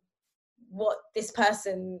know what this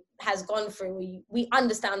person has gone through. We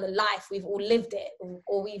understand the life, we've all lived it,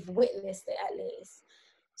 or we've witnessed it at least.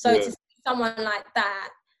 So to see someone like that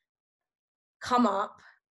come up,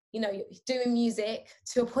 you know, doing music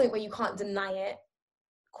to a point where you can't deny it,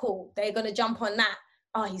 cool, they're gonna jump on that.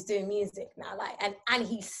 Oh, he's doing music now, like, and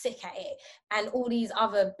he's sick at it, and all these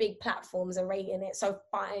other big platforms are rating it, so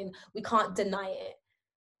fine, we can't deny it.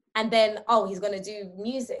 And then, oh, he's gonna do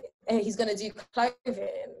music, he's gonna do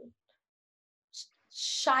clothing.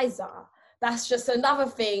 Shiza. That's just another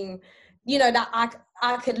thing, you know, that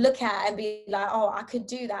I could look at and be like, oh, I could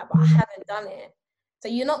do that, but I haven't done it. So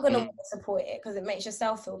you're not going to want to support it because it makes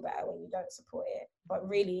yourself feel better when you don't support it. But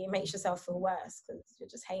really, it makes yourself feel worse because you're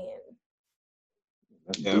just hating.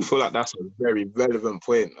 Yeah, I feel like that's a very relevant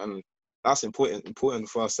point, and that's important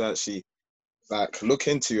for us to actually like look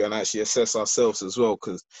into and actually assess ourselves as well.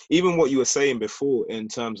 Because even what you were saying before in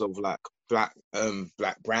terms of like black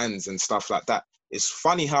brands and stuff like that, it's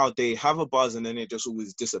funny how they have a buzz and then it just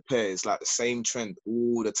always disappears. It's like the same trend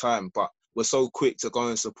all the time, but we're so quick to go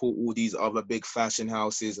and support all these other big fashion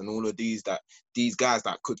houses and all of these guys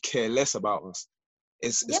that could care less about us.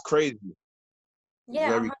 It's crazy. Yeah,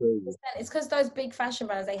 very 100%. crazy. It's because those big fashion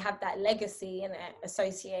brands, they have that legacy in it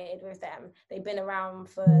associated with them. They've been around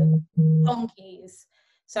for donkeys.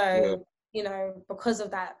 So, you know, because of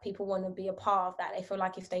that, people want to be a part of that. They feel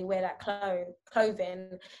like if they wear that clothing,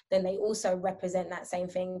 then they also represent that same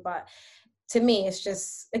thing. But to me, it's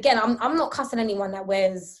just, again, I'm not cussing anyone that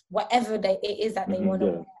wears whatever it is that they want to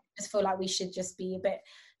wear. I just feel like we should just be a bit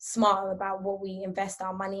smarter about what we invest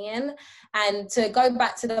our money in. And to go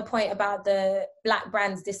back to the point about the black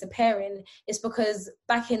brands disappearing, it's because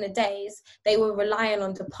back in the days, they were relying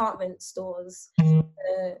on department stores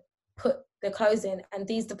to put the clothes in. And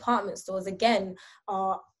these department stores, again,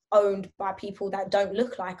 are owned by people that don't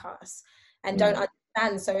look like us and don't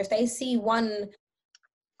understand. So if they see one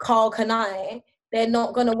Carl Kanai, they're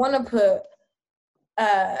not going to want to put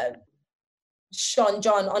Sean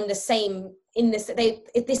John on the same, in this,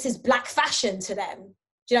 this is black fashion to them.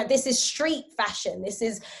 Do you know, this is street fashion. This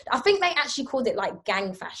is, I think they actually called it like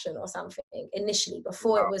gang fashion or something initially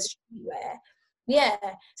before it was streetwear. Yeah.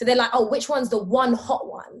 So they're like, oh, which one's the one hot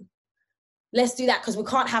one? Let's do that because we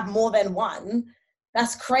can't have more than one.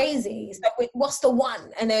 That's crazy. So what's the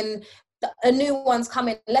one? And then a new one's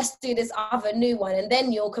coming. Let's do this other new one. And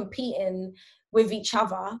then you're competing with each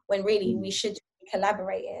other when really we should be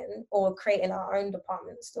collaborating or creating our own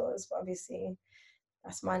department stores. But obviously,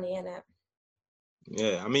 that's money, innit?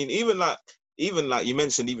 Yeah, I mean, even like you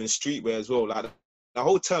mentioned, even streetwear as well. Like the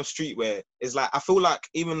whole term streetwear is like, I feel like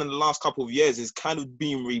even in the last couple of years, it's kind of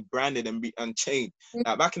being rebranded and changed.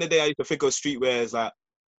 Like back in the day, I used to think of streetwear as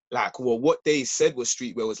like, well, what they said was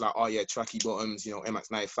streetwear was like, oh yeah, tracky bottoms, you know,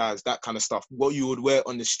 MX95s, that kind of stuff, what you would wear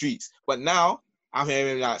on the streets. But now I'm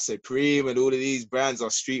hearing like Supreme and all of these brands are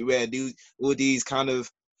streetwear, all these kind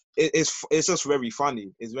of, it's just very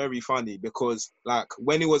funny. It's very funny because like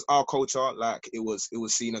when it was our culture, like it was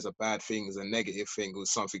seen as a bad thing, as a negative thing, it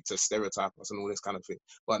was something to stereotype us and all this kind of thing.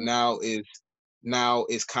 But now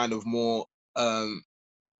it's kind of more,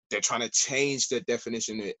 they're trying to change the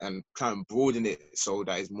definition of it and kind of broaden it so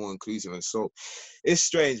that it's more inclusive. And so it's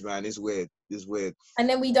strange, man. It's weird. It's weird. And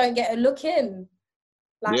then we don't get a look in.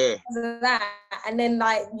 Like, because of that. And then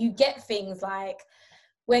like you get things like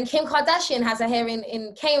when Kim Kardashian has her hair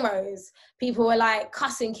in cane rows, people were like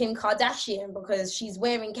cussing Kim Kardashian because she's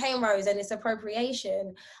wearing cane rows and it's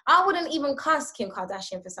appropriation. I wouldn't even cuss Kim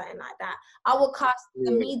Kardashian for something like that. I would cuss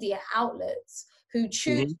the media outlets who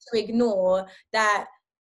choose to ignore that.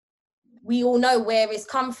 We all know where it's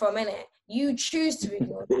come from, innit? You choose to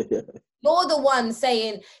ignore that. You're the one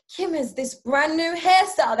saying, Kim has this brand new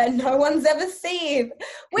hairstyle that no one's ever seen.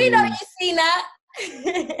 We know you've seen that.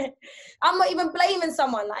 I'm not even blaming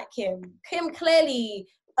someone like Kim. Kim clearly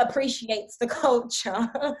appreciates the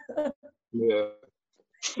culture. Yeah.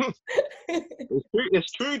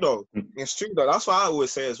 It's true though. It's true though. That's why I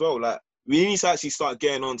always say as well, like, we need to actually start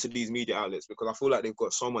getting onto these media outlets because I feel like they've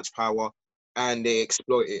got so much power and they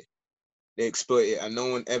exploit it. And no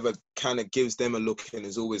one ever kind of gives them a look in.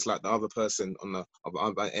 It's always like the other person on the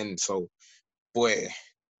other end. So, boy,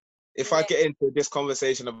 if I get into this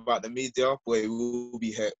conversation about the media, boy, we'll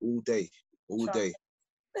be here all day.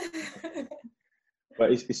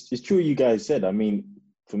 But it's true what you guys said. I mean,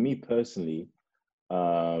 for me personally,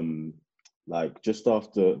 like just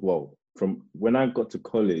after, well, from when I got to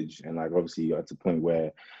college, and like obviously you're at a point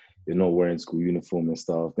where you're not wearing school uniform and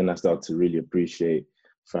stuff, then I started to really appreciate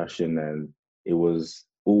fashion, and it was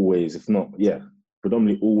always, if not, yeah,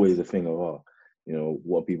 predominantly always a thing of, oh, you know,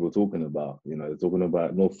 what people are talking about. You know, they're talking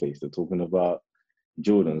about North Face, they're talking about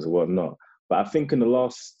Jordans or whatnot. But I think in the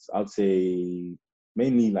last, I'd say,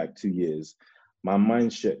 mainly like 2 years, my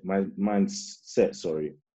mindset,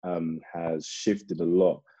 sorry, has shifted a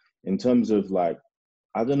lot in terms of like,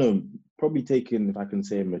 I don't know, probably taking, if I can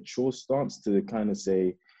say, a mature stance to kind of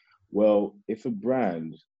say, well, if a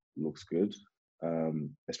brand looks good,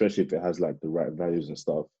 especially if it has like the right values and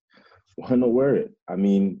stuff, why not wear it? I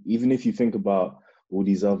mean, even if you think about all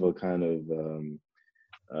these other kind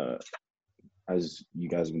of, as you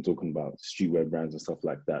guys have been talking about, streetwear brands and stuff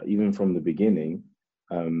like that, even from the beginning,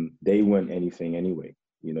 they weren't anything anyway.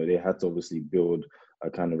 You know, they had to obviously build a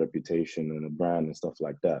kind of reputation and a brand and stuff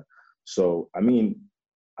like that. So, I mean,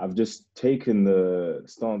 I've just taken the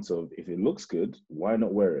stance of, if it looks good, why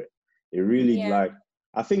not wear it? It really, like,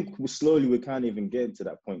 I think slowly we're kind of even getting to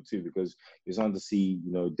that point too, because you're starting to see,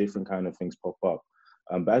 you know, different kind of things pop up.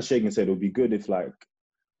 But as Shagan said, it would be good if like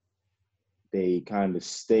they kind of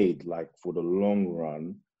stayed like for the long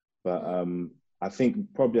run. But I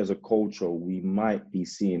think probably as a culture, we might be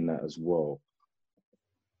seeing that as well.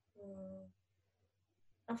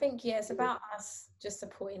 I think, yeah, it's about us just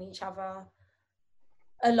supporting each other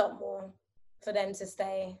a lot more for them to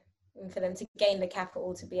stay and for them to gain the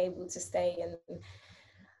capital to be able to stay, and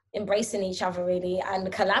embracing each other really and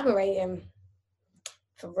collaborating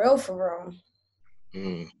for real.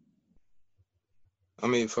 I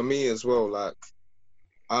mean, for me as well, like,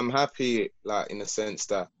 I'm happy, like, in the sense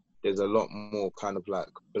that there's a lot more kind of like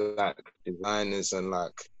black designers and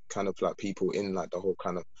like kind of like people in like the whole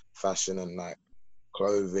kind of fashion and like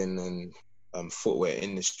clothing and footwear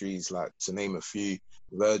industries, like to name a few.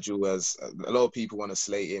 Virgil, as a lot of people want to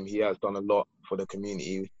slate him, he has done a lot for the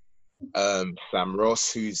community. Sam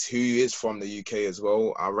Ross, who is from the UK as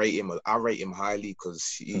well, I rate him highly because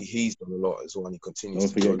he's done a lot as well, and he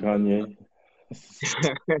continues. Don't forget Kanye.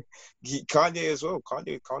 Kanye as well.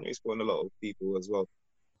 Kanye's putting a lot of people as well.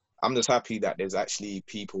 I'm just happy that there's actually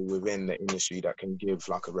people within the industry that can give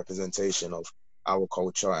like a representation of our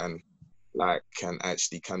culture and like can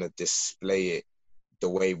actually kind of display it the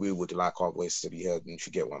way we would like our voice to be heard, and if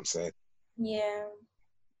you get what I'm saying. Yeah.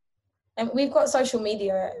 And we've got social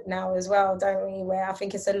media now as well, don't we? Where I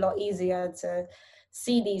think it's a lot easier to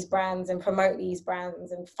see these brands and promote these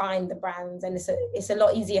brands and find the brands. And it's a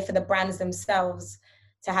lot easier for the brands themselves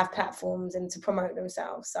to have platforms and to promote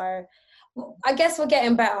themselves. So I guess we're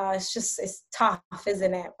getting better. It's tough,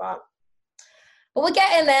 isn't it? But we're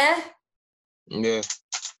getting there. Yeah,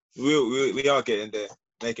 we are getting there,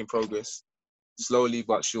 making progress. Slowly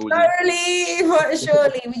but surely.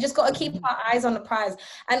 We just got to keep our eyes on the prize,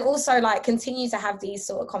 and also like continue to have these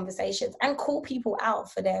sort of conversations and call people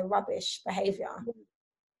out for their rubbish behavior.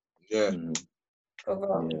 Yeah.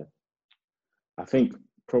 Yeah. I think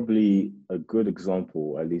probably a good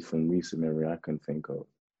example, at least from recent memory I can think of,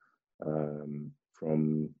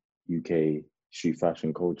 from UK street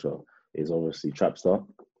fashion culture is obviously Trapstar.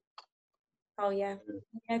 Oh yeah,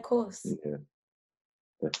 of course. Yeah,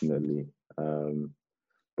 definitely.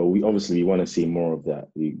 But we obviously want to see more of that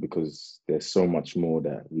because there's so much more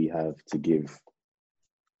that we have to give.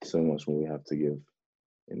 So much more we have to give.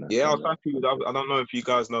 Yeah, I was happy with that. I don't know if you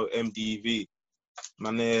guys know MDV,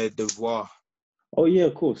 Manière de Voir. Oh yeah,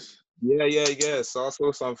 of course. Yeah. So I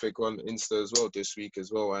saw something on Insta as well this week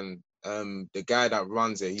as well, and the guy that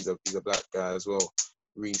runs it, he's a black guy as well,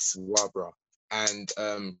 Reese Wabra, and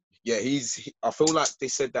I feel like they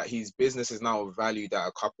said that his business is now valued at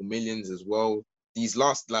a couple millions as well. These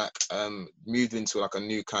last moved into like a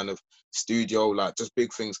new kind of studio, like just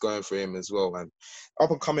big things going for him as well, and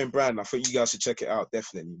up and coming brand. I think you guys should check it out,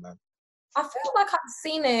 definitely, man. I feel like I've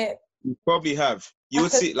seen it. You probably have. You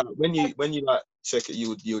would see, like, when you like check it,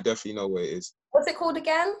 you'll definitely know where it is. What's it called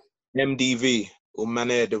again? MDV, or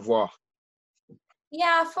Manière de Voir.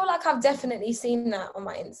 Yeah, I feel like I've definitely seen that on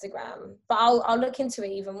my Instagram, but I'll look into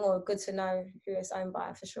it even more. Good to know who it's owned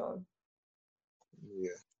by for sure.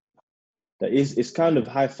 Yeah. It's kind of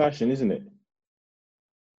high fashion, isn't it?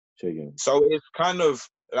 So it's kind of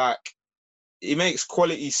like, it makes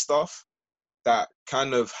quality stuff that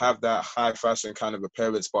kind of have that high fashion kind of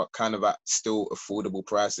appearance, but kind of at still affordable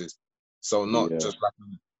prices. So not just like,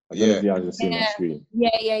 I don't know if you guys have seen my screen.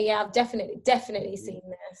 Yeah. I've definitely seen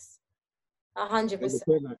this.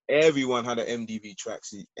 100%. Everyone had an MDV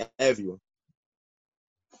tracksuit. Everyone.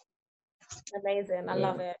 Amazing. I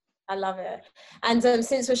love it. And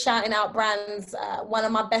since we're shouting out brands, one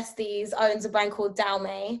of my besties owns a brand called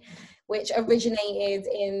Dalmay, which originated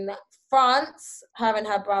in France. Her and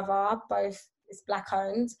her brother, both is Black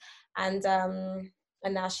owned, and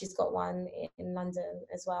now she's got one in London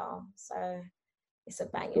as well. So it's a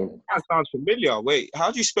banging. That sounds familiar. Wait,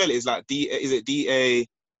 how do you spell it? Is like D? Is it DA?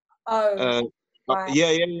 Oh, right.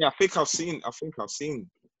 Yeah. I think I've seen it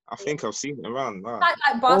around. Wow. Like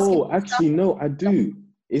basketball. Oh, actually, no, I do.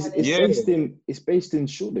 It's based in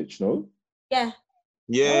Shoreditch, no? Yeah.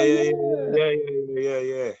 Yeah.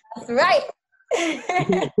 That's right.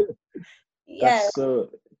 Yeah.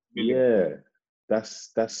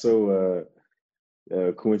 That's so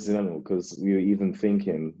coincidental, because we were even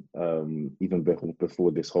thinking even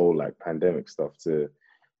before this whole like pandemic stuff to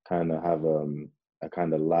kind of have a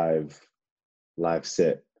kind of live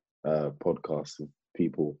set podcast with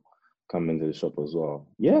people come into the shop as well.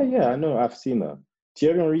 Yeah, I know, I've seen her.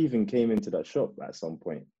 Thierry Henry even came into that shop at some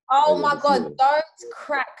point. Oh my God, don't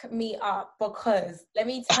crack me up, because let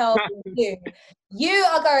me tell you, you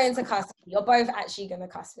are going to cuss me. You're both actually going to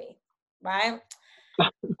cuss me, right?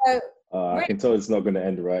 So, I can tell it's not going to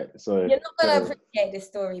end right. So you're not going to appreciate this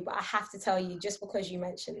story, but I have to tell you just because you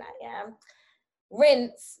mentioned that, yeah?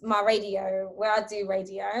 Rinse, my radio, where I do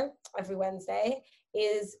radio every Wednesday,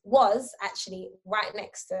 was actually right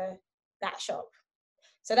next to that shop.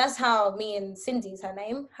 So that's how me and Cindy's her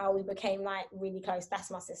name, how we became like really close.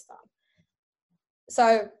 That's my sister.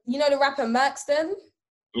 So, you know the rapper Merkston?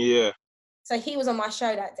 Yeah. So he was on my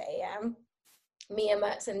show that day, yeah? Me and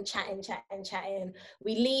Merkston chatting.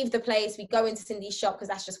 We leave the place, we go into Cindy's shop, because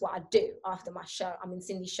that's just what I do after my show. I'm in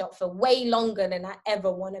Cindy's shop for way longer than I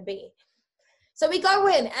ever want to be. So we go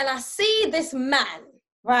in and I see this man,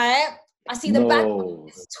 right? I see the back of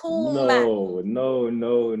this tall man. No. And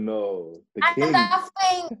I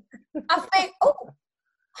think, oh.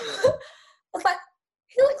 I was like,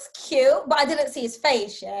 he looks cute, but I didn't see his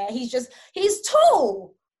face, yeah? He's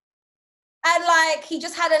tall. And like, he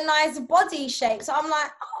just had a nice body shape. So I'm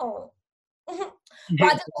like, oh. But I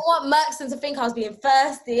didn't want Merkston to think I was being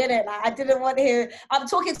thirsty, innit? Like, I didn't want him. I'm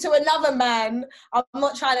talking to another man. I'm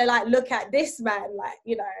not trying to like look at this man, like,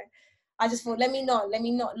 you know. I just thought, let me not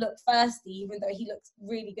look thirsty, even though he looks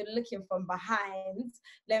really good looking from behind.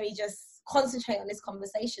 Let me just concentrate on this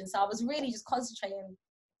conversation. So I was really just concentrating,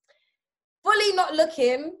 fully not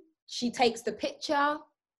looking. She takes the picture,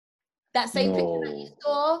 that same picture that you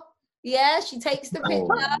saw. Yeah, she takes the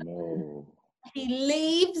picture. No. He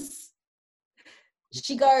leaves.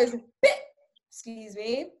 She goes, excuse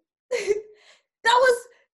me. That was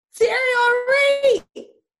Thierry Henry.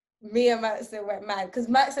 Me and Merkston went mad, because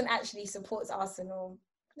Merkston actually supports Arsenal.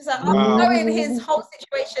 So I'm blowing his whole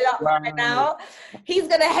situation up right now. He's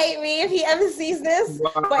gonna hate me if he ever sees this.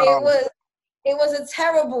 But it was a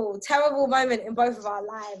terrible moment in both of our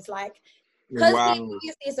lives. Like, because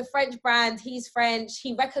obviously it's a French brand, he's French,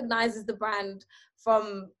 he recognizes the brand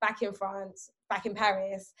from back in France, back in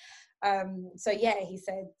Paris. So yeah, he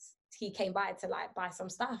said he came by to like buy some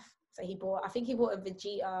stuff. So I think he bought a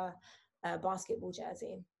Vegeta basketball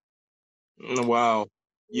jersey. Wow.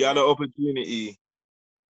 You had an opportunity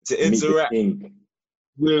to interact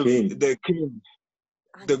with the king,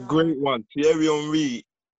 the great one, Thierry Henry.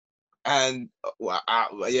 And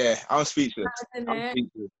I'm speechless.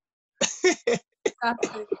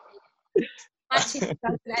 Actually,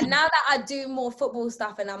 and now that I do more football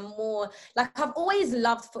stuff and I'm more, like, I've always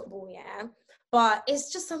loved football, yeah? But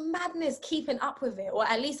it's just a madness keeping up with it, or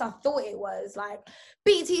at least I thought it was. Like,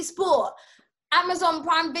 BT Sport, Amazon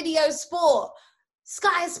Prime Video Sport,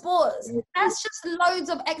 Sky Sports. That's just loads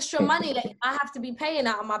of extra money that I have to be paying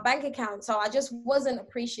out of my bank account. So I just wasn't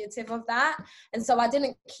appreciative of that. And so I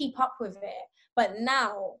didn't keep up with it. But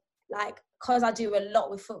now, like, because I do a lot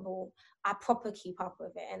with football, I proper keep up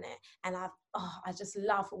with it, innit? And I just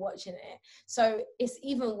love watching it. So it's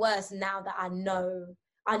even worse now that I know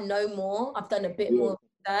more. I've done a bit more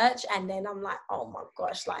research, and then I'm like, oh my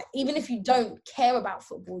gosh, like, even if you don't care about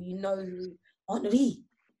football, you know who Henry,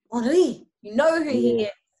 you know who he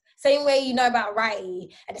is. Same way you know about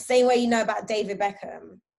Wrighty, and the same way you know about David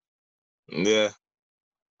Beckham. Yeah.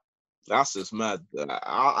 That's just mad.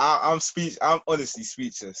 I'm honestly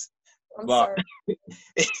speechless. I'm sorry.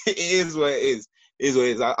 It is what it is. It is what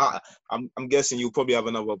it is. I'm guessing you'll probably have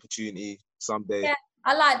another opportunity someday. Yeah,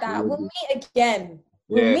 I like that. We'll meet again.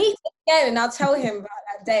 We'll meet again, and I'll tell him about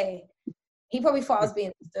that day. He probably thought I was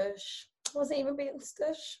being stush. I wasn't even being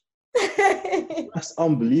stush. That's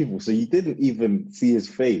unbelievable. So you didn't even see his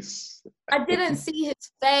face? I didn't see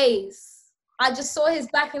his face. I just saw his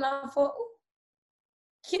back, and I thought, oh,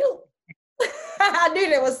 cute. I knew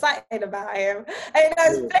there was something about him. And I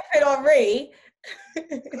was flipping on Ree.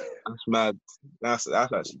 That's mad. That's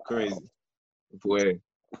actually crazy. Boy.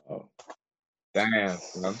 Oh, Damn,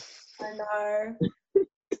 man. I know.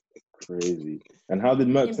 crazy. And how did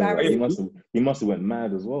Merckx know that? Embarrassing. He must have went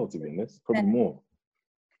mad as well, to be honest. Probably more.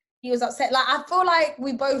 He was upset. Like, I feel like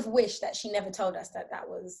we both wish that she never told us that that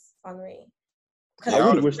was Henri. I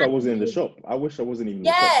really wish I wasn't in the shop. I wish I wasn't even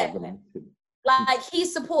in the shop. Like, he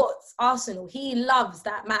supports Arsenal. He loves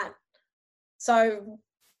that man. So,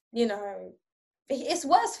 you know, it's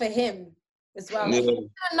worse for him as well. Yeah. He should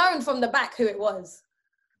have known from the back who it was.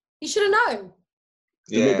 He should have known.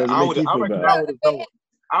 Yeah, I would have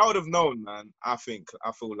known, man. I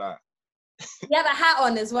feel like. He had a hat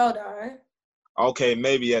on as well, though. Okay,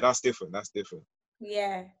 maybe, yeah, that's different.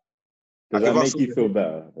 Yeah. Does that make you feel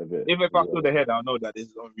better a bit? If I saw the head, I'll know that this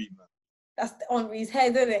is Henri, man. That's Henri's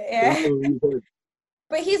head, isn't it? Yeah.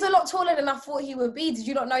 But he's a lot taller than I thought he would be. Did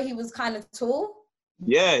you not know he was kind of tall?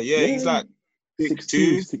 Yeah. He's like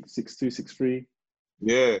 6'2", 6'3".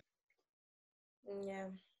 Yeah.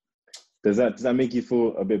 Does that make you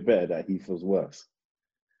feel a bit better that he feels worse?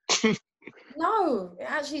 No, it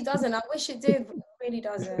actually doesn't. I wish it did, but it really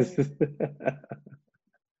doesn't.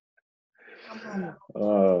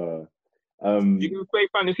 You can play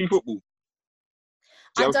fantasy football?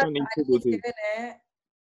 I don't know if he's doing it.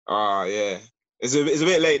 Yeah. It's a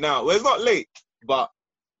bit late now. Well, it's not late, but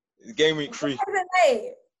game week 3. Why is it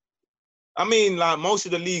late? I mean, like, most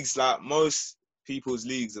of the leagues, like, most people's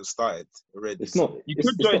leagues have started already. It's not. You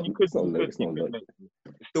could join. It's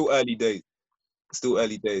still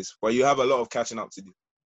early days. But you have a lot of catching up to do.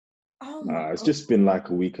 Oh, it's just been like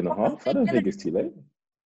a week and a half. I don't think it's too late.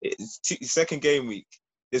 It's second game week.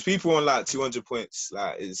 There's people on like 200 points.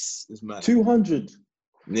 Like, it's mad. 200.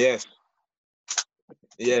 Yes.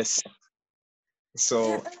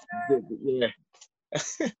 So, yeah.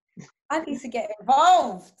 I need to get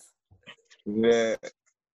involved. Yeah.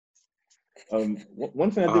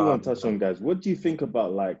 One thing I did want to touch on, guys. What do you think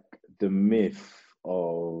about, like, the myth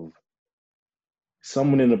of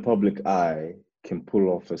someone in the public eye can pull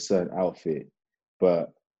off a certain outfit,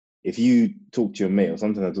 but if you talk to your mate, or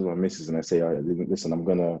sometimes I talk to my missus and I say, "Oh, listen, I'm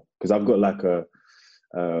gonna," because I've got like a,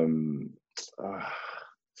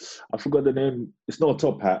 I forgot the name. It's not a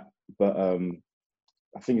top hat, but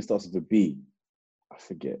I think it starts with a B. I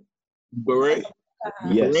forget. Beret.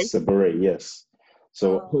 Yes, a beret. Yes.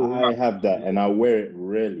 So I have that, and I wear it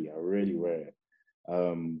rarely. I really wear it.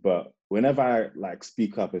 But whenever I like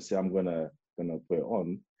speak up and say I'm gonna put it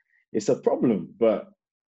on, it's a problem. But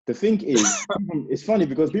the thing is, it's funny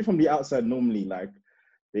because people from the outside normally, like,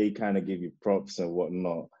 they kind of give you props and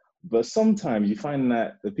whatnot. But sometimes you find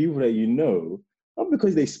that the people that you know, not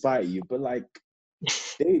because they spite you, but like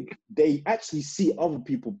they actually see other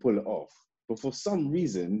people pull it off. But for some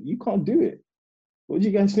reason, you can't do it. What do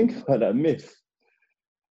you guys think about that myth?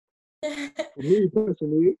 Me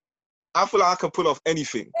personally, I feel like I can pull off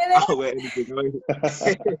anything. I'll wear anything.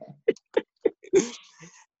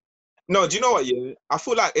 No, do you know what? Yeah, I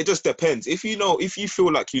feel like it just depends. If you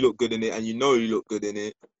feel like you look good in it and you know you look good in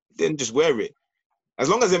it, then just wear it. As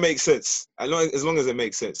long as it makes sense. As long as it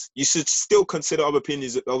makes sense. You should still consider other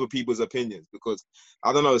people's opinions, because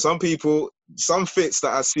I don't know, some fits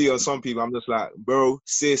that I see on some people, I'm just like, bro,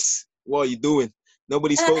 sis, what are you doing?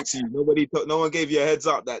 Nobody spoke to you. No one gave you a heads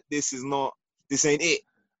up that this ain't it.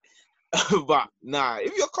 But nah,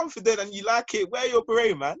 if you're confident and you like it, wear your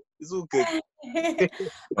beret, man. It's all good. Yeah,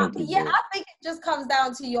 I think it just comes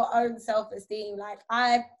down to your own self-esteem. Like,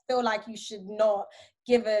 I feel like you should not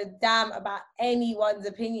give a damn about anyone's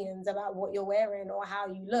opinions about what you're wearing or how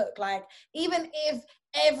you look. Like, even if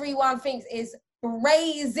everyone thinks it's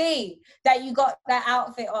crazy that you got that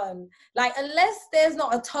outfit on, like, unless there's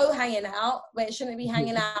not a toe hanging out where it shouldn't be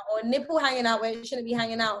hanging out, or a nipple hanging out where it shouldn't be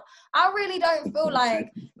hanging out, I really don't feel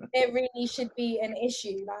like there really should be an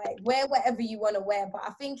issue. Like, wear whatever you want to wear. But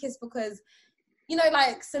I think it's because, you know,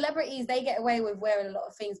 like, celebrities, they get away with wearing a lot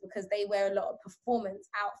of things because they wear a lot of performance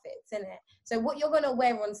outfits, innit? So what you're going to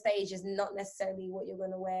wear on stage is not necessarily what you're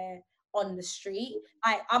going to wear on the street.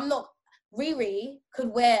 Riri could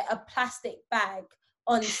wear a plastic bag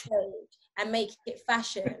on stage and make it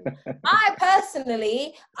fashion. I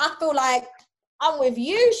feel like I'm with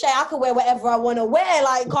you, Shay. I can wear whatever I want to wear.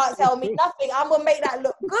 Like, can't tell me nothing. I'm going to make that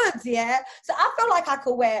look good, yeah? So I feel like I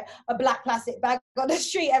could wear a black plastic bag on the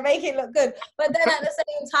street and make it look good. But then at the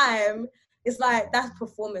same time, it's like, that's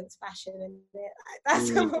performance fashion, isn't it? Like, that's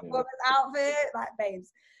a performance outfit. Like,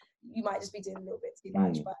 babes, you might just be doing a little bit too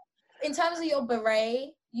much. But in terms of your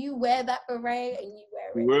beret, you wear that beret and you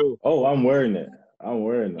wear it. Oh, I'm wearing it.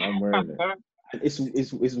 It's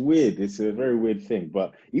weird. It's a very weird thing.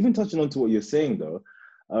 But even touching on to what you're saying, though,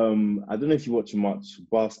 I don't know if you watch much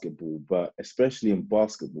basketball, but especially in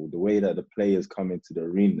basketball, the way that the players come into the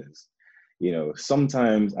arenas, you know,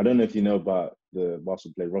 sometimes, I don't know if you know about the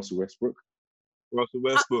basketball player Russell Westbrook. Russell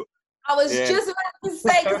Westbrook. I was Yeah. just about to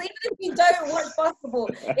say, because even if you don't watch basketball,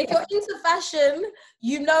 if you're into fashion,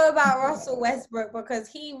 you know about Russell Westbrook because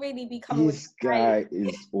he really become with This guy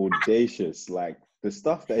is audacious. Like, the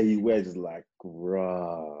stuff that he wears is like,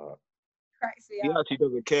 rah. cracks me He up. actually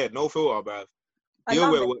doesn't care. No filter, bruv. I He'll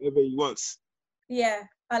love wear it. whatever he wants. Yeah,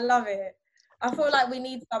 I love it. I feel like we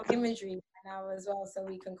need some imagery now as well so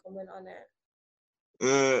we can comment on it.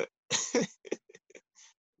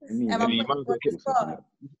 Am I Maybe you putting might you on the spot?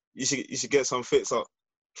 You should get some fits up.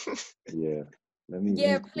 Yeah. Let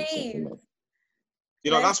Yeah, me pull please. something up.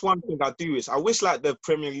 You know, that's one thing I do is I wish like the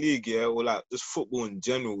Premier League, yeah, or like just football in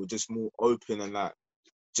general, were just more open and like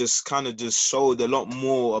just kind of just showed a lot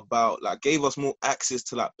more about, like, gave us more access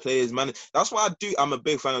to like players, man. That's why I do. I'm a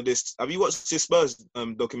big fan of this. Have you watched this Spurs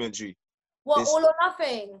documentary? What, This All or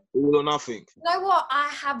Nothing? All or Nothing. You know what? I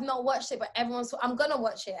have not watched it, but I'm gonna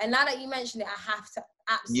watch it. And now that you mentioned it, I have to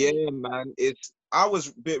absolutely. Yeah, man. I was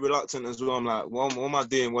a bit reluctant as well. I'm like, what am I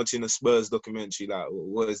doing watching a Spurs documentary? Like,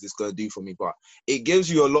 what is this gonna do for me? But it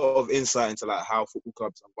gives you a lot of insight into like how football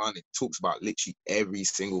clubs are run. It talks about literally every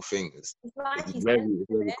single thing. It's very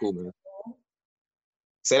cool, man.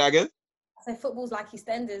 Say that again. So football's like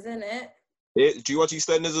EastEnders, isn't it? Yeah, do you watch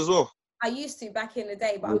EastEnders as well? I used to back in the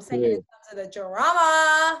day, but Okay. I'm saying in terms of the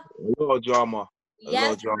drama. A lot of drama.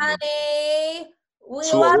 Yes, honey. We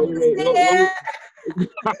So love to see it.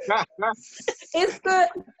 It's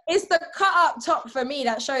the cut up top for me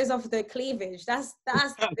that shows off the cleavage. That's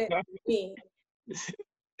it for me.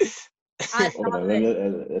 I love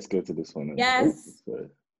it. Let's go to this one. Yes.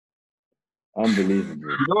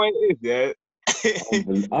 Unbelievable. You know what it is, yeah?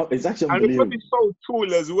 It's actually unbelievable. And it's probably so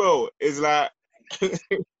tall as well. It's like...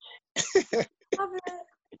 Love it.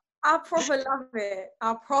 I proper love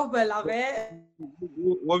it.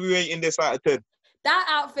 What are we rating this out of 10? That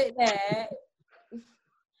outfit there,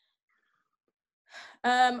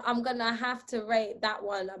 I'm gonna have to rate that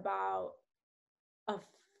one about a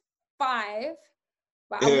 5.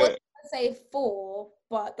 But I wouldn't say 4,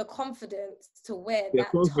 but the confidence to wear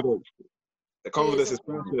that top. The confidence is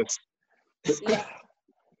priceless. Yeah.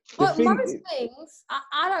 But most things,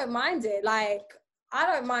 I don't mind it. Like, I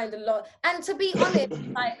don't mind a lot. And to be honest,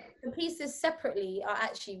 like, the pieces separately are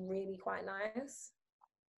actually really quite nice.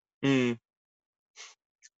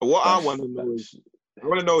 What I want to know is,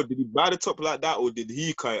 did he buy the top like that or did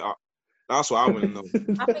he cut it up? That's what I want to know.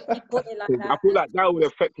 I think he bought it like that. I feel like that would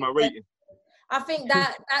affect my rating. I think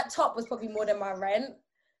that top was probably more than my rent,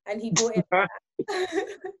 and he bought it like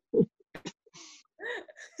that.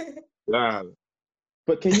 Yeah.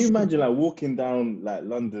 But can you imagine like walking down like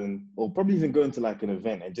London or probably even going to like an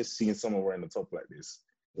event and just seeing someone wearing a top like this?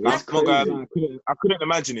 That's crazy. I couldn't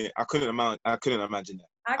imagine it. I couldn't imagine that.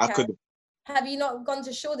 I couldn't. Have you not gone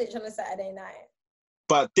to Shoreditch on a Saturday night?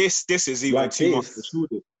 But this is even like too much for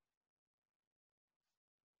Shoreditch.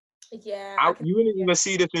 Yeah. You wouldn't even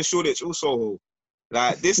see this in Shoreditch also.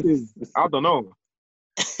 Like, this is, I don't know.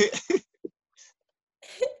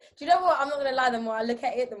 Do you know what? I'm not going to lie, the more I look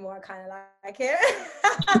at it, the more I kind of like it.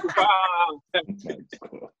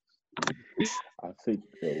 I think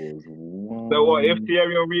there was one. So what, if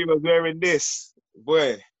Thierry Henry was wearing this,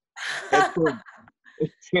 boy, it's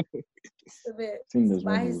a bit I think there's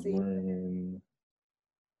spicy. One wearing...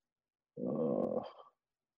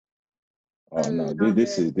 no,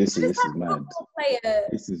 this is mad.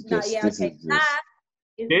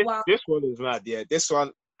 This one is mad. Yeah, this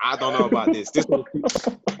one I don't know about this. This one's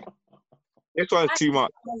too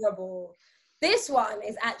much. Horrible. This one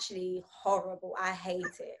is actually horrible. I hate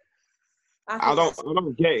it. I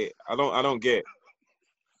don't get it. I don't get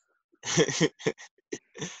it.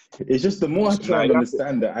 It's just the more I try to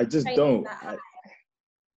understand it, I just don't.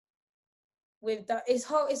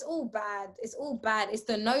 It's all bad. It's all bad. It's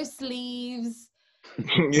the no sleeves.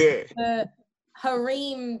 Yeah. The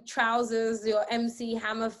harem trousers, your MC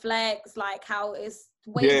Hammer flex, like how it's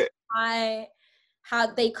way too high,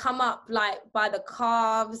 how they come up like by the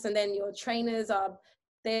calves, and then your trainers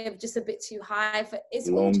they're just a bit too high for it's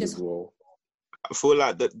long all just. Well. I feel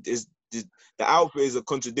like the outfit is a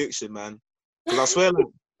contradiction, man. Because I swear,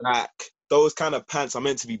 like those kind of pants are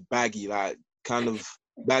meant to be baggy, like kind of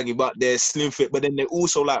baggy, but they're slim fit. But then they're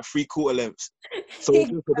also like 3/4 lengths, so it's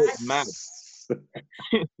just a bit mad.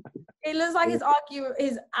 It looks like his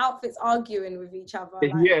outfits arguing with each other.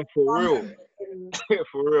 Like, yeah, for real.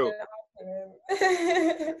 For real.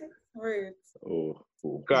 Rude.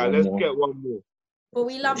 God, let's get one more. But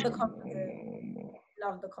we love the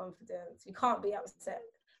confidence. We can't be upset.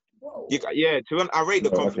 Whoa. I rate the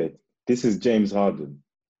No, confidence. okay. This is James Harden.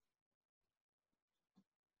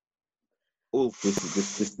 Oof. This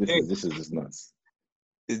is just nuts.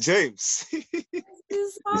 James. This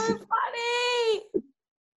is so funny.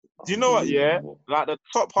 Do you know what? Yeah, Unbelievable. like the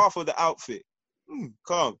top half of the outfit,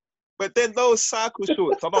 calm. But then those cycle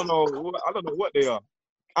shorts, I don't know what they are,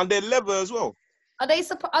 and they're leather as well. Are they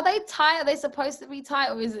tight? Are they supposed to be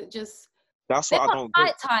tight, or is it just? That's They're what I not don't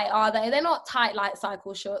get. tight, are they? They're not tight like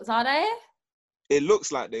cycle shorts, are they? It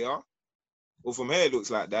looks like they are, or from here it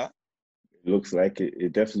looks like that. It looks like it.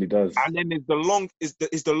 It definitely does. And then it's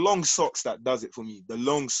the long socks that does it for me. The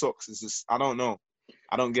long socks is just, I don't know,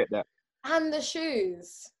 I don't get that. And the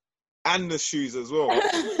shoes. And the shoes as well.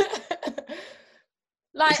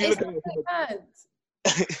 Like, If you it's look at not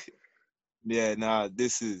it, yeah, nah,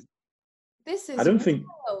 this is I don't think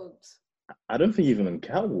wild. even on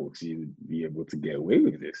catwalks you'd be able to get away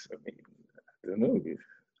with this. I mean, I don't know.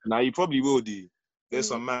 Now you probably will do. There's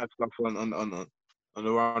some mad stuff on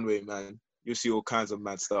the runway, man. You'll see all kinds of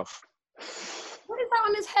mad stuff. What is that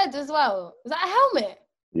on his head as well? Is that a helmet?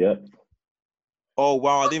 Yep. Oh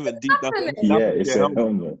wow, I didn't even deep that. Yeah, it's a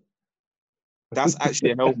helmet. That's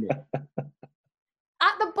actually a helmet.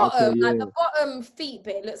 At the bottom, Okay, yeah. at the bottom feet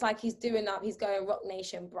bit, it looks like he's going Rock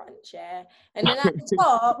Nation brunch, yeah. And then at the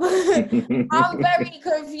top, I'm very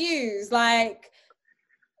confused. Like,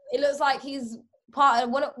 it looks like he's part of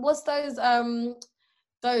what's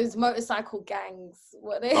those motorcycle gangs?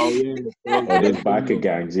 What they? Oh yeah, those biker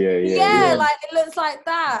gangs. Yeah, like it looks like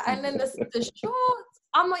that. And then the shorts.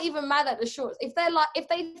 I'm not even mad at the shorts. If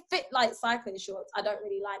they fit like cycling shorts, I don't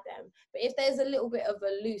really like them. But if there's a little bit of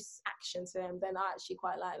a loose action to them, then I actually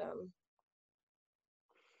quite like them.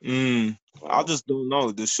 I just don't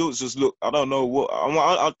know. The shorts just look. I don't know what.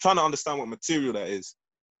 I'm trying to understand what material that is.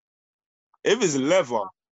 If it's leather,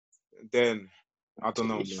 then I don't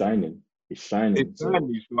know. It's shining. It's shining. It's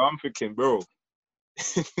shiny, so I'm thinking, bro.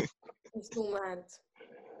 It's all mad.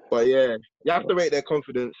 But yeah, you have to rate their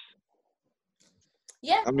confidence.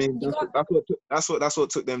 Yeah, I mean that's what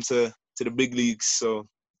took them to the big leagues. So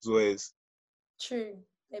as always. True,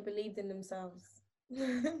 they believed in themselves.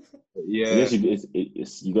 Yeah, I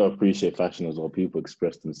guess you gotta appreciate fashion as well. People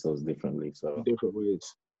express themselves differently, so different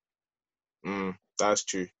ways. That's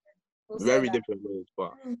true. Very different ways,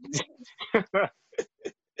 but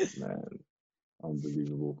man,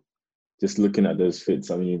 unbelievable. Just looking at those fits,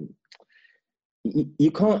 I mean, you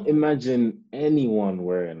can't imagine anyone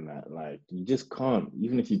wearing that. Like, you just can't.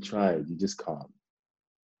 Even if you tried, you just can't.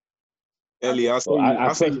 Ellie,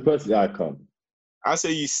 personally, I can't. I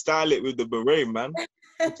say you style it with the beret, man.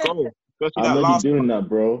 Let's go. I'm already doing that,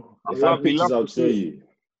 bro. If I have pictures, I'll show you.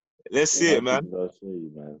 Let's see it, man. I'll show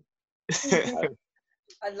you, man.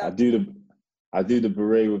 I do the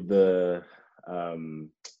beret with the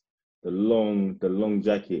long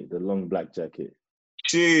jacket, the long black jacket.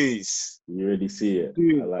 Jeez. You already see it.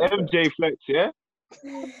 Dude, I like MJ that. flex, yeah?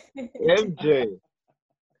 MJ.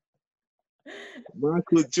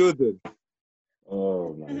 Michael Jordan.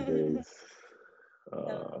 Oh my days.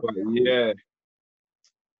 But yeah.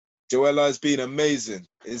 Joella, it's been amazing.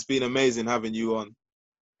 It's been amazing having you on.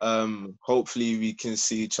 Hopefully we can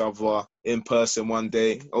see each other in person one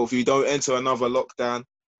day. Hopefully you don't enter another lockdown.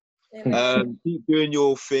 Keep doing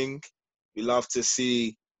your thing. We love to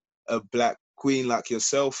see a black queen like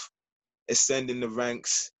yourself ascending the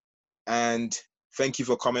ranks. And thank you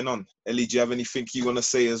for coming on. Ellie, do you have anything you want to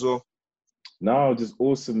say as well? No, just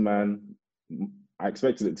awesome, man. I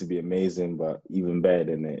expected it to be amazing, but even better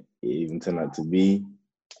than it even turned out to be.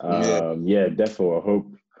 Yeah, definitely.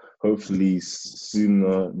 Hopefully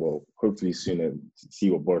sooner to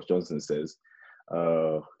see what Boris Johnson says.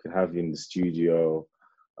 Can have you in the studio,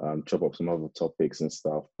 chop up some other topics and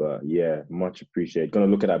stuff. But yeah, much appreciated. Gonna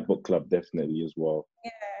look at that book club definitely as well.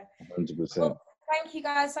 Yeah, 100%. Well, thank you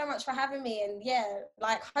guys so much for having me. And yeah,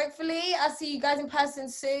 like hopefully I'll see you guys in person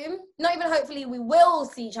soon. Not even hopefully, we will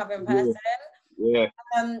see each other in person. Yeah.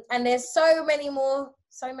 And there's so many more.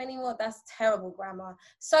 That's terrible grammar.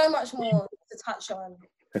 So much more to touch on.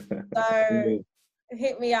 So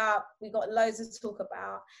hit me up. We got loads to talk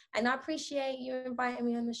about. And I appreciate you inviting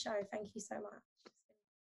me on the show. Thank you so much.